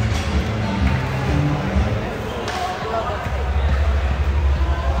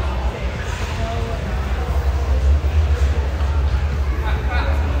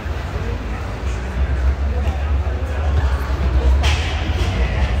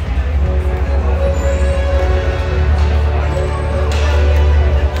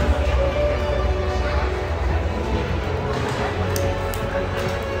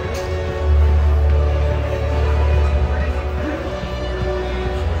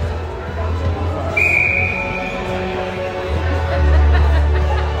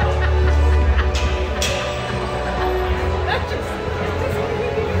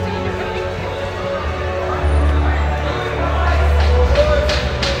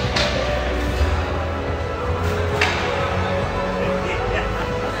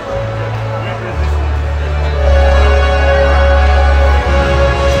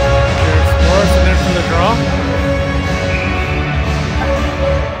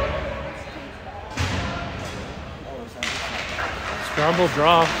 Scramble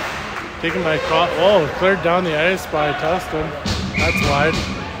draw. Taken by cleared down the ice by Tustin. That's wide.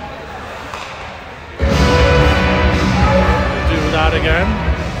 Do that again.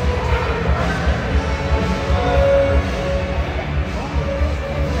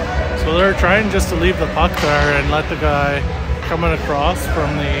 So they're trying just to leave the puck there and let the guy coming across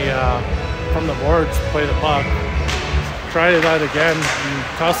from the boards play the puck. try that again. And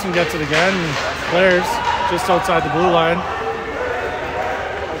Tustin gets it again and clears just outside the blue line.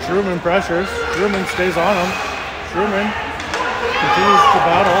 Truman pressures. Truman stays on him. Truman continues to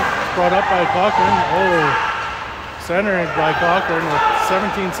battle. Brought up by Cochrane. Oh, centered by Cochrane with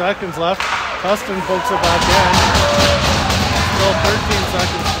 17 seconds left. Tustin pokes it back in. Still 13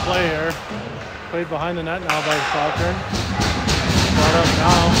 seconds to play here. Played behind the net now by Cochrane. Brought up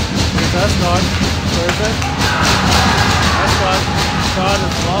now. Here's Escott. Clears it. Escott shot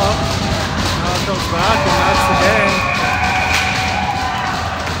is blocked. Now it comes back and that's the game.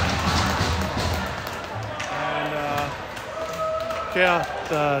 And yeah,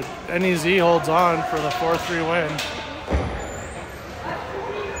 the NEZ holds on for the 4-3 win.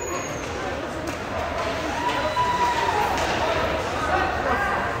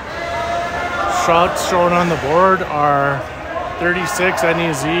 Shots shown on the board are 36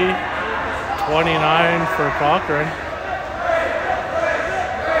 NEZ, 29 for Cochrane.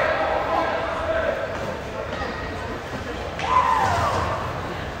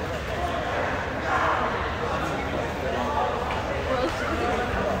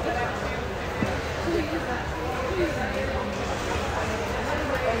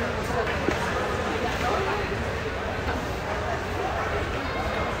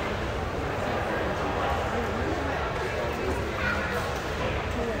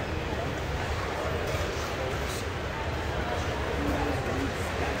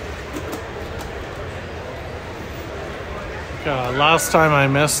 Last time I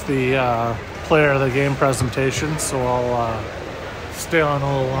missed the player of the game presentation, so I'll stay on a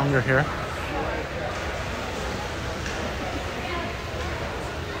little longer here.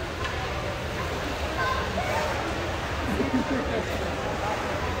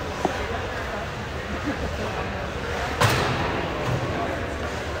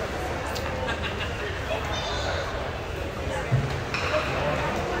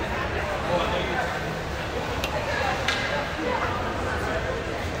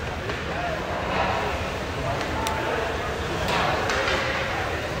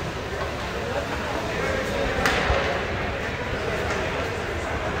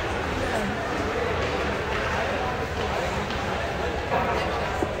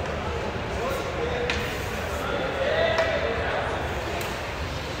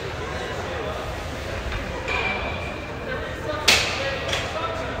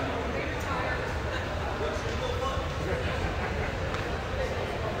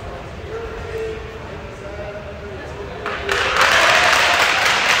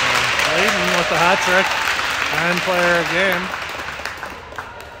 The hat trick and player of game.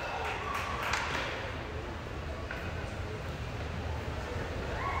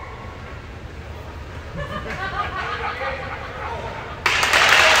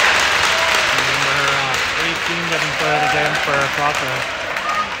 Number 18 getting player of the game for Cochrane.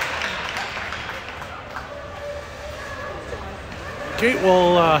 Okay,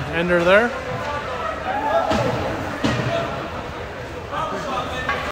 we'll end her there.